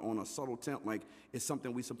on a subtle tent like it's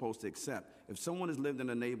something we're supposed to accept. If someone has lived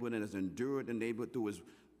in a neighborhood and has endured the neighborhood through its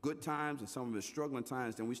good times and some of its struggling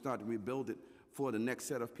times, then we start to rebuild it for the next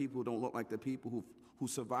set of people who don't look like the people who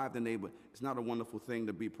survived the neighborhood. It's not a wonderful thing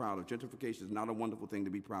to be proud of. Gentrification is not a wonderful thing to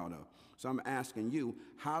be proud of. So I'm asking you,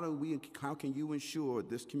 how can you ensure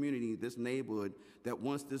this community, this neighborhood, that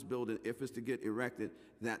once this building, if it's to get erected,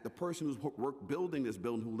 that the person who's building this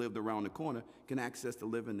building, who lived around the corner, can access to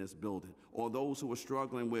live in this building? Or those who are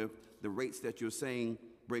struggling with the rates that you're saying,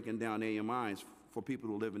 breaking down AMIs for people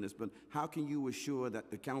who live in this building, how can you assure that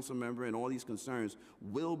the council member and all these concerns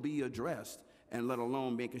will be addressed, and let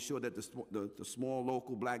alone making sure that the small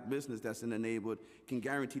local black business that's in the neighborhood can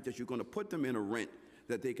guarantee that you're going to put them in a rent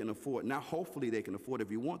that they can afford? Now, hopefully they can afford. If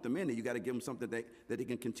you want them in there, you got to give them something that they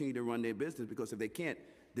can continue to run their business, because if they can't,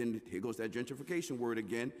 then here goes that gentrification word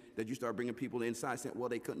again, that you start bringing people inside saying, well,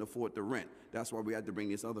 they couldn't afford the rent. That's why we had to bring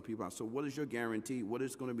these other people out. So what is your guarantee? What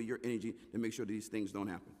is going to be your energy to make sure these things don't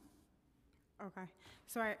happen? Okay,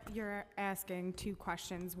 so you're asking two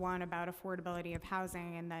questions, one about affordability of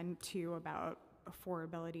housing, and then two about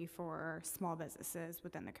affordability for small businesses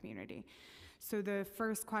within the community. So the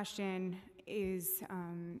first question is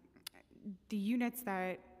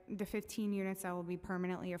the 15 units that will be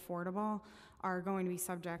permanently affordable are going to be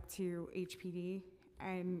subject to HPD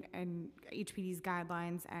and HPD's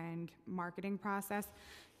guidelines and marketing process.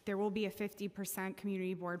 There will be a 50%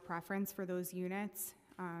 community board preference for those units,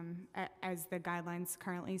 as the guidelines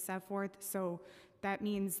currently set forth. So that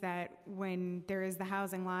means that when there is the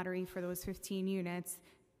housing lottery for those 15 units,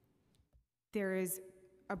 there is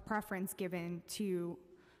a preference given to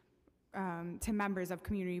members of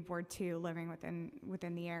Community Board 2 living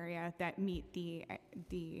within the area that meet the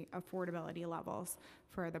affordability levels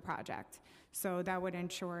for the project. So that would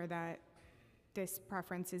ensure that this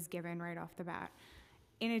preference is given right off the bat.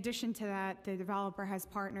 In addition to that, the developer has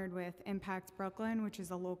partnered with Impact Brooklyn, which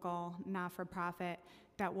is a local not-for-profit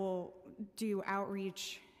that will do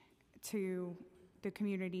outreach to the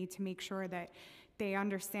community to make sure that they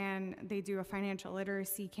understand. They do a financial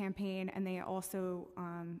literacy campaign, and they also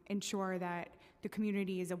ensure that the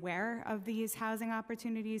community is aware of these housing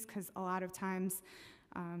opportunities, because a lot of times,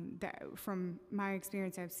 from my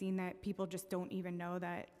experience, I've seen that people just don't even know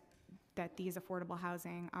that these affordable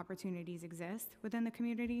housing opportunities exist within the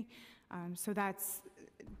community. So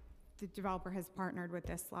the developer has partnered with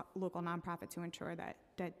this local nonprofit to ensure that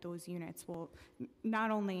those units will,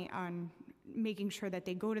 not only on making sure that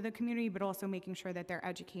they go to the community, but also making sure that they're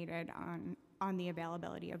educated on the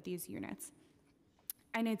availability of these units.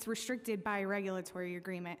 And it's restricted by regulatory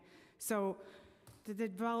agreement. So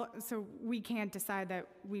so we can't decide that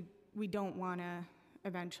we don't want to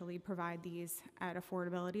eventually provide these at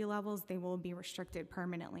affordability levels. They will be restricted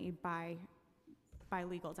permanently by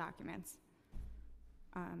legal documents.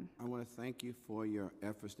 I want to thank you for your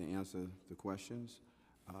efforts to answer the questions.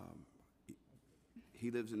 He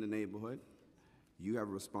lives in the neighborhood. You have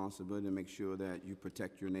a responsibility to make sure that you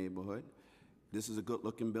protect your neighborhood. This is a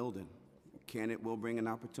good-looking building. It will bring in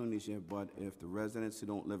opportunities here, but if the residents who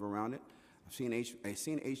don't live around it, I've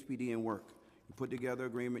seen HPD in work. You put together an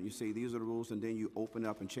agreement, you say these are the rules, and then you open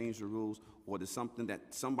up and change the rules, or there's something that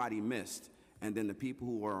somebody missed, and then the people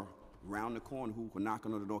who are around the corner who are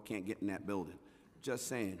knocking on the door can't get in that building. Just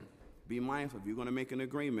saying, be mindful. If you're going to make an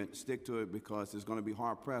agreement, stick to it, because it's going to be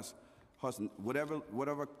hard-pressed.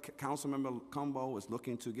 Whatever Councilmember Cumbo is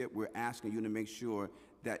looking to get, we're asking you to make sure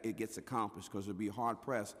that it gets accomplished, because it'll be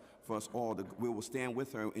hard-pressed for us all. We will stand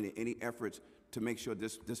with her in any efforts to make sure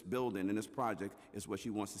this building and this project is what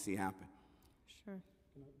she wants to see happen. Sure.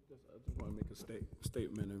 I just want to make a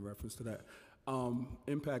statement in reference to that.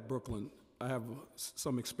 Impact Brooklyn, I have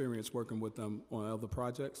some experience working with them on other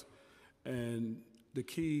projects, and the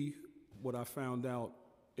key, what I found out,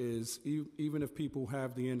 is even if people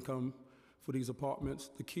have the income for these apartments,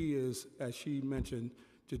 the key is, as she mentioned,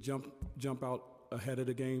 to jump out ahead of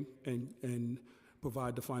the game and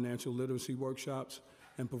provide the financial literacy workshops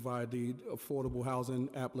and provide the affordable housing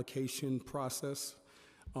application process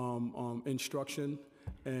instruction.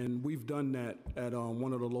 And we've done that at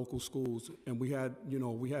one of the local schools, and we had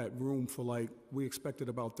room for, we expected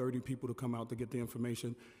about 30 people to come out to get the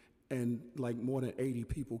information, and more than 80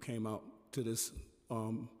 people came out to this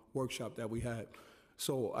workshop that we had.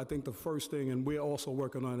 So I think the first thing, and we're also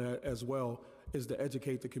working on that as well, is to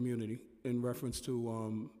educate the community in reference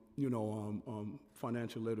to,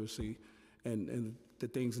 financial literacy and the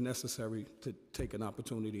things necessary to take an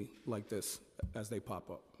opportunity like this as they pop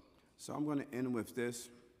up. So I'm going to end with this.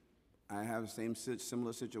 I have the same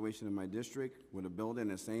similar situation in my district with a building,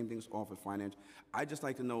 the same things offered financial. I just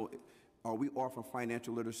like to know, are we offering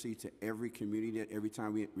financial literacy to every community every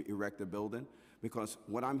time we erect a building? Because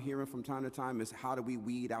what I'm hearing from time to time is, how do we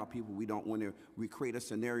weed out people we don't want to? We create a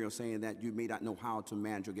scenario saying that you may not know how to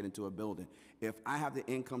manage or get into a building. If I have the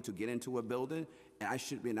income to get into a building,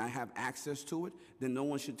 and I have access to it, then no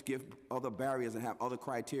one should give other barriers and have other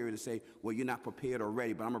criteria to say, well, you're not prepared or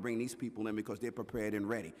ready, but I'm gonna bring these people in because they're prepared and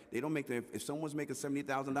ready. They don't make if someone's making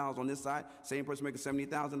 $70,000 on this side, same person making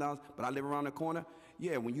 $70,000, but I live around the corner,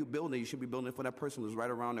 yeah, when you build it, you should be building it for that person who's right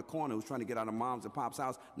around the corner, who's trying to get out of mom's and pop's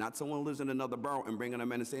house, not someone who lives in another borough and bringing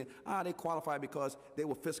them in and saying, they qualify because they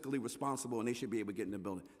were fiscally responsible and they should be able to get in the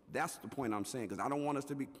building. That's the point I'm saying, because I don't want us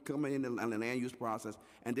to be coming in the land use process,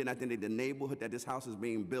 and then I think that the neighborhood that this house is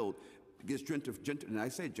being built gets and I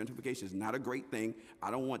say gentrification is not a great thing.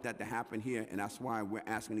 I don't want that to happen here, and that's why we're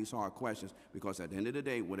asking these hard questions, because at the end of the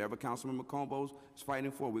day, whatever Councilmember Combo is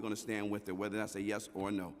fighting for, we're going to stand with it, whether that's a yes or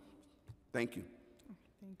a no. Thank you.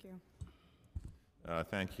 Thank you.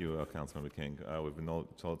 Thank you, Councilmember King. We've been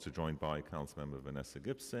told to join by Councilmember Vanessa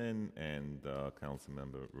Gibson and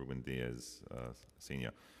Councilmember Ruben Diaz,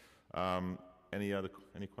 Senior.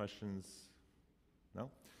 Any questions?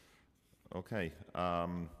 No? Okay. I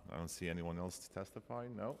don't see anyone else to testify.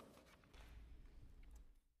 No?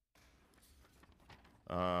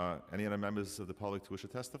 Any other members of the public who wish to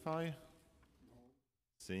testify?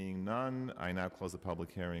 Seeing none, I now close the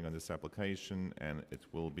public hearing on this application, and it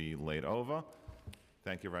will be laid over.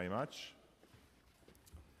 Thank you very much.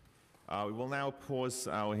 We will now pause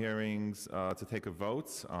our hearings to take a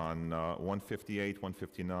vote on 158,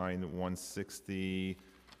 159, 160,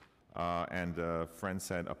 and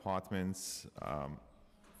Friendset Apartments,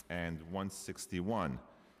 and 161.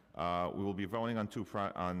 We will be voting on two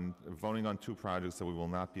projects that we will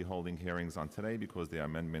not be holding hearings on today because they are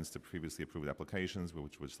amendments to previously approved applications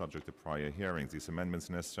which were subject to prior hearings. These amendments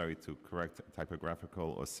are necessary to correct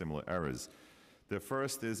typographical or similar errors. The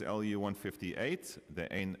first is LU 158,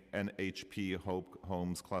 the NHP Hope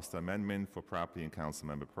Homes Cluster Amendment for property in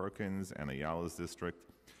Councilmember Perkins and Ayala's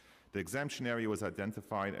district. The exemption area was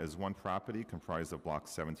identified as one property comprised of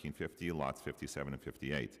blocks 1750, lots 57 and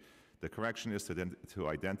 58. The correction is to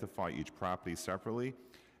identify each property separately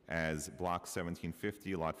as block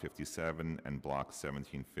 1750, lot 57, and block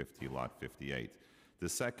 1750, lot 58. The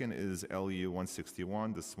second is LU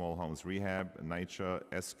 161, the Small Homes Rehab NYCHA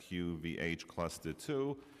SQVH Cluster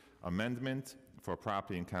 2 Amendment for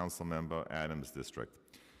property in Councilmember Adams District.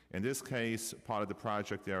 In this case, part of the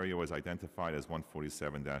project area was identified as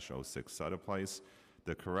 147-06 Sutter Place.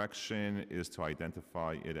 The correction is to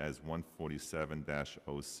identify it as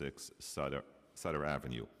 147-06 Sutter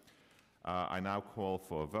Avenue. I now call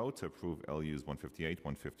for a vote to approve LUs 158,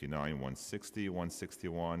 159, 160,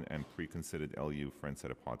 161, and pre-considered LU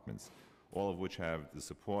Friendset Apartments, all of which have the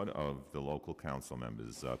support of the local council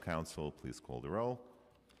members. Council, please call the roll.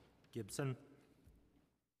 Gibson.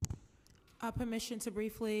 Permission to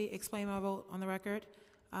briefly explain my vote on the record.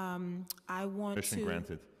 I want Permission to...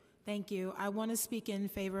 granted. Thank you. I want to speak in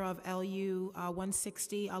favor of LU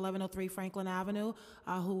 160, 1103 Franklin Avenue,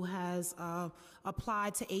 who has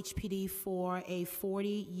applied to HPD for a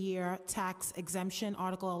 40-year tax exemption,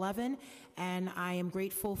 Article 11, and I am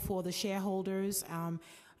grateful for the shareholders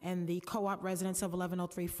and the co-op residents of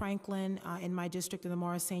 1103 Franklin in my district in the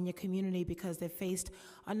Morrisania community, because they faced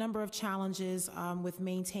a number of challenges with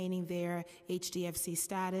maintaining their HDFC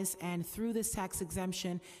status, and through this tax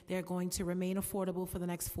exemption, they're going to remain affordable for the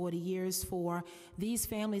next 40 years for these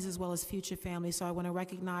families as well as future families. So I want to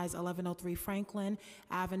recognize 1103 Franklin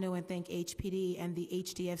Avenue and thank HPD and the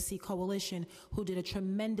HDFC Coalition, who did a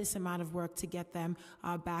tremendous amount of work to get them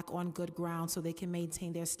back on good ground so they can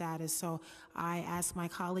maintain their status. So I ask my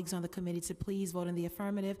colleagues on the committee to please vote in the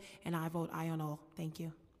affirmative, and I vote aye on all. Thank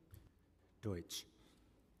you. Deutsch.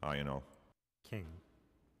 Aye on all. King.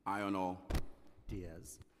 Aye on all.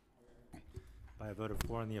 Diaz. By a vote of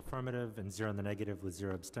 4 in the affirmative and 0 in the negative with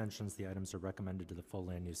 0 abstentions, the items are recommended to the full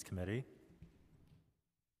Land Use Committee.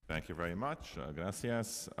 Thank you very much.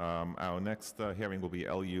 Gracias. Our next hearing will be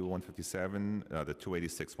LU 157, the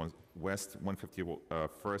 286 West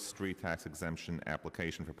 151st Street tax exemption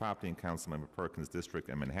application for property in Councilmember Perkins District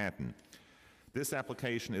in Manhattan. This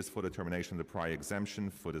application is for determination of the prior exemption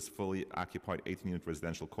for this fully occupied 18-unit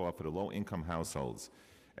residential co-op for the low-income households.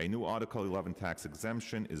 A new Article 11 tax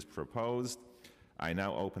exemption is proposed. I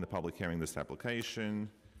now open the public hearing this application.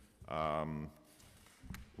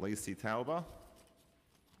 Lacey Tauber,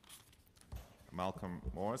 Malcolm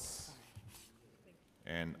Morse,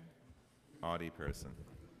 and Artie Pearson.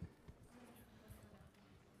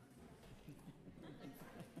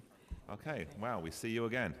 Okay, wow, we see you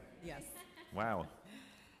again. Yes. Wow.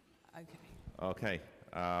 Okay. Okay,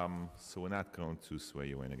 so we're not going to swear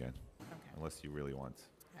you in again, unless you really want.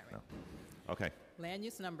 All right. No. Okay. Land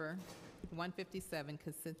use number 157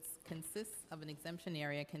 consists of an exemption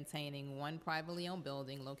area containing one privately owned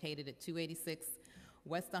building located at 286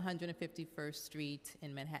 West 151st Street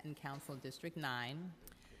in Manhattan Council District 9.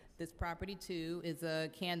 This property, too, is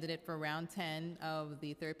a candidate for round 10 of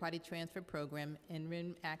the third-party transfer program,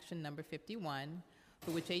 interim action number 51,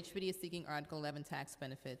 for which HPD is seeking Article 11 tax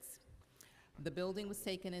benefits. The building was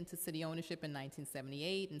taken into city ownership in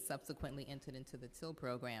 1978 and subsequently entered into the TIL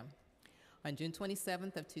program. On June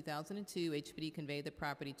 27th of 2002, HPD conveyed the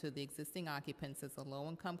property to the existing occupants as a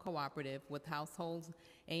low-income cooperative with households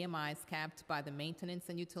AMIs capped by the maintenance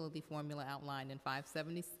and utility formula outlined in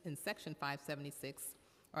Section 576,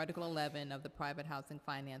 Article 11 of the Private Housing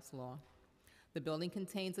Finance Law. The building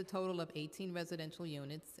contains a total of 18 residential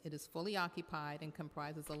units. It is fully occupied and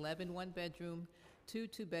comprises 11 one-bedroom, 2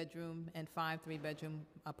 two-bedroom, and 5 three-bedroom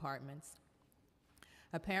apartments.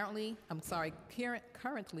 Currently,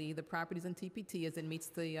 the property is in TPT as it meets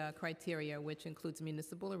the criteria, which includes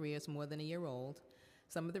municipal arrears more than a year old.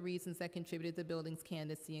 Some of the reasons that contributed to the building's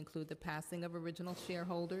candidacy include the passing of original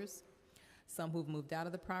shareholders, some who've moved out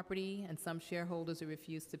of the property, and some shareholders who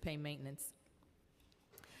refuse to pay maintenance.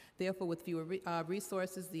 Therefore, with fewer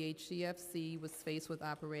resources, the HCFC was faced with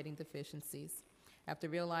operating deficiencies. After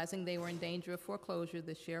realizing they were in danger of foreclosure,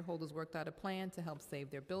 the shareholders worked out a plan to help save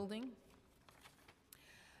their building.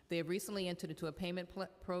 They have recently entered into a payment plan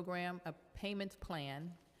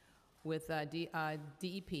with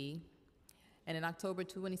DEP, and in October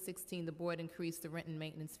 2016, the board increased the rent and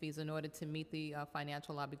maintenance fees in order to meet the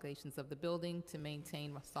financial obligations of the building to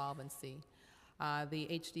maintain solvency. The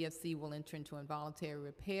HDFC will enter into a voluntary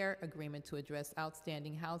repair agreement to address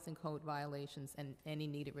outstanding housing code violations and any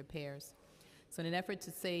needed repairs. So in an effort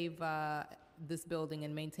to save this building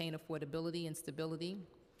and maintain affordability and stability,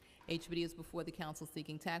 HBD is before the council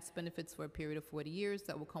seeking tax benefits for a period of 40 years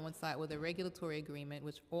that will coincide with a regulatory agreement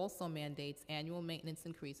which also mandates annual maintenance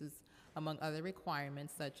increases, among other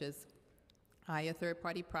requirements such as hire a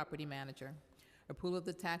third-party property manager. Approval of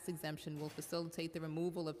the tax exemption will facilitate the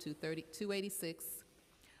removal of 286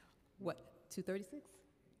 West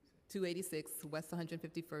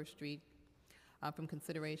 151st Street from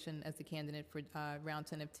consideration as a candidate for round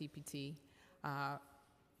 10 of TPT,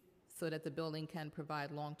 so that the building can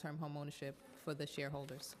provide long-term home ownership for the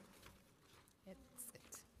shareholders. That's it.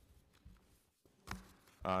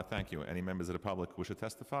 Thank you. Any members of the public wish to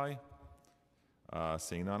testify?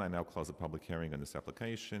 Seeing none, I now close the public hearing on this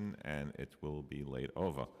application, and it will be laid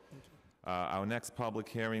over. Our next public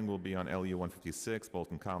hearing will be on LU 156,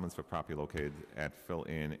 Bolton Commons, for property located at Fill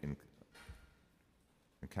in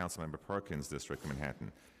Councilmember Perkins' district in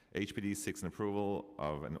Manhattan. HPD seeks an approval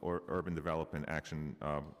of an urban development action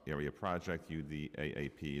area project,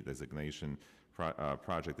 UDAAP designation,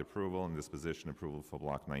 project approval and disposition approval for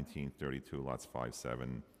block 1932, lots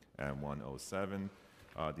 57 and 107.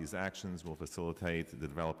 These actions will facilitate the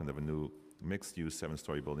development of a new mixed-use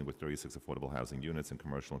 7-story building with 36 affordable housing units and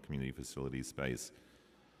commercial and community facility space.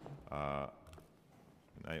 I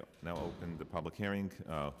now open the public hearing.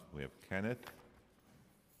 We have Kenneth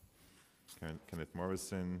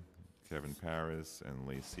Morrison, Kevin Paris, and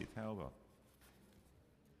Lacey Talbot.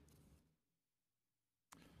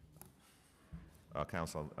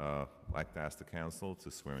 Council, I'd like to ask the council to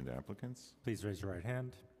swear in the applicants. Please raise your right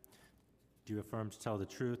hand. Do you affirm to tell the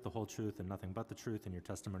truth, the whole truth, and nothing but the truth in your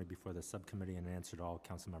testimony before the subcommittee and answer to all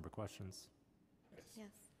council member questions? Yes.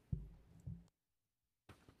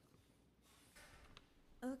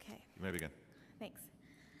 Okay. You may begin. Thanks.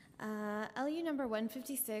 LU number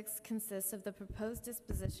 156 consists of the proposed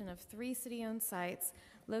disposition of 3 city-owned sites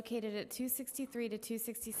located at 263 to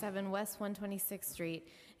 267 West 126th Street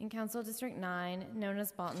in Council District 9, known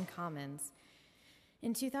as Bolton Commons.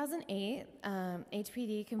 In 2008,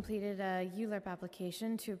 HPD completed a ULURP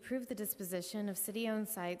application to approve the disposition of city-owned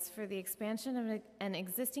sites for the expansion of an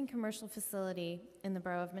existing commercial facility in the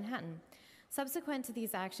borough of Manhattan. Subsequent to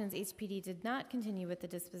these actions, HPD did not continue with the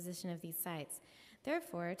disposition of these sites.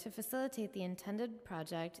 Therefore, to facilitate the intended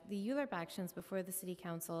project, the ULURP actions before the City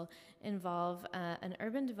Council involve an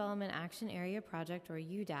Urban Development Action Area Project, or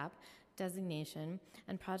UDAP, designation,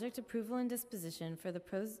 and project approval and disposition for the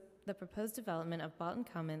the proposed development of Balton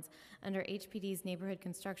Commons under HPD's Neighborhood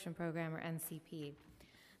Construction Program, or NCP.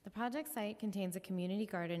 The project site contains a community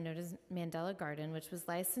garden known as Mandela Garden, which was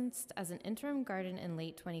licensed as an interim garden in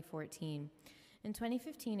late 2014. In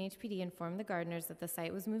 2015, HPD informed the gardeners that the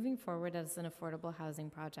site was moving forward as an affordable housing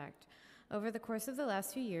project. Over the course of the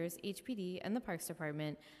last few years, HPD and the Parks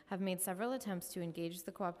Department have made several attempts to engage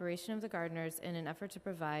the cooperation of the gardeners in an effort to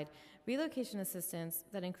provide relocation assistance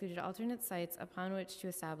that included alternate sites upon which to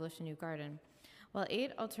establish a new garden. While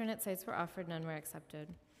 8 alternate sites were offered, none were accepted.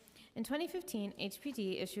 In 2015,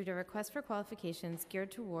 HPD issued a request for qualifications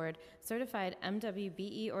geared toward certified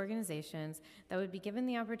MWBE organizations that would be given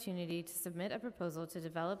the opportunity to submit a proposal to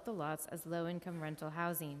develop the lots as low-income rental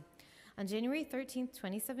housing. On January 13,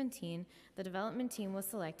 2017, the development team was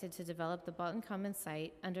selected to develop the Balton Commons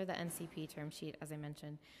site under the NCP term sheet, as I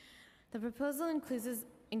mentioned. The proposal includes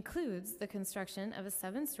the construction of a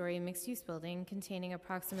 7-story mixed-use building containing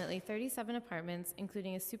approximately 37 apartments,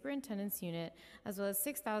 including a superintendent's unit, as well as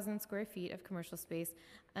 6,000 square feet of commercial space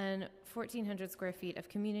and 1,400 square feet of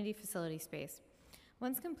community facility space.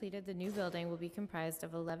 Once completed, the new building will be comprised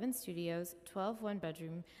of 11 studios, 12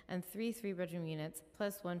 one-bedroom, and 3 three-bedroom units,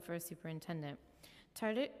 plus 1 for a superintendent.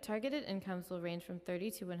 Targeted incomes will range from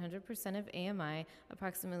 30% to 100% of AMI,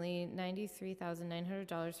 approximately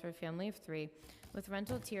 $93,900 for a family of 3, with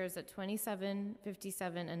rental tiers at 27%,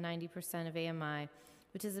 57%, and 90% of AMI,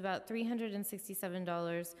 which is about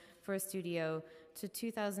 $367 for a studio to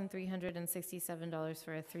 $2,367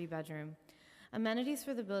 for a 3-bedroom. Amenities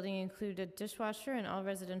for the building include a dishwasher in all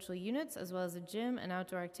residential units, as well as a gym and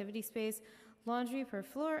outdoor activity space, laundry per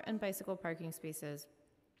floor, and bicycle parking spaces.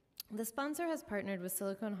 The sponsor has partnered with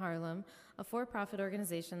Silicon Harlem, a for-profit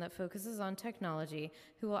organization that focuses on technology,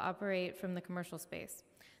 who will operate from the commercial space.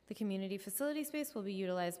 The community facility space will be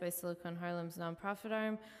utilized by Silicon Harlem's nonprofit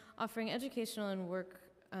arm, offering educational and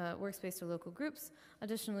workspace to local groups.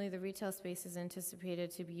 Additionally, the retail space is anticipated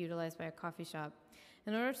to be utilized by a coffee shop.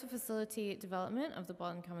 In order to facilitate development of the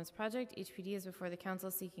Balton Commons project, HPD is before the council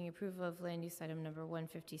seeking approval of land use item number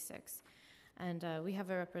 156. And we have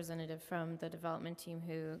a representative from the development team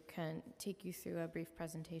who can take you through a brief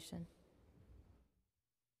presentation.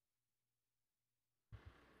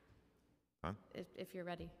 Huh? If you're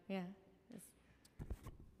ready, yeah.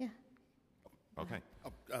 Yeah. Okay.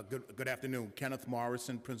 Good afternoon. Kenneth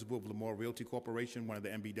Morrison, Principal of Lamore Realty Corporation, one of the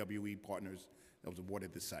MBWE partners that was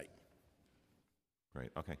awarded the site. Great,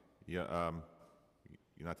 okay. Yeah,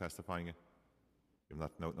 you're not testifying? You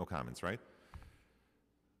have no comments, right?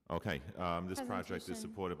 Okay, this project is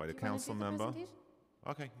supported by the council member.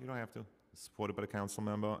 Okay, you don't have to. It's supported by the council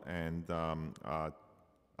member, and are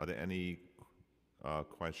there any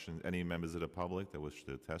questions, any members of the public that wish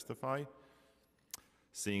to testify?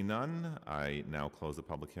 Seeing none, I now close the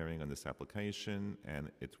public hearing on this application, and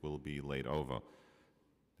it will be laid over.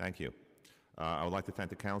 Thank you. I would like to thank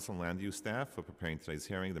the council and land use staff for preparing today's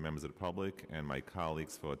hearing, the members of the public, and my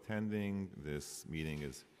colleagues for attending. This meeting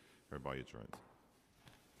is hereby adjourned.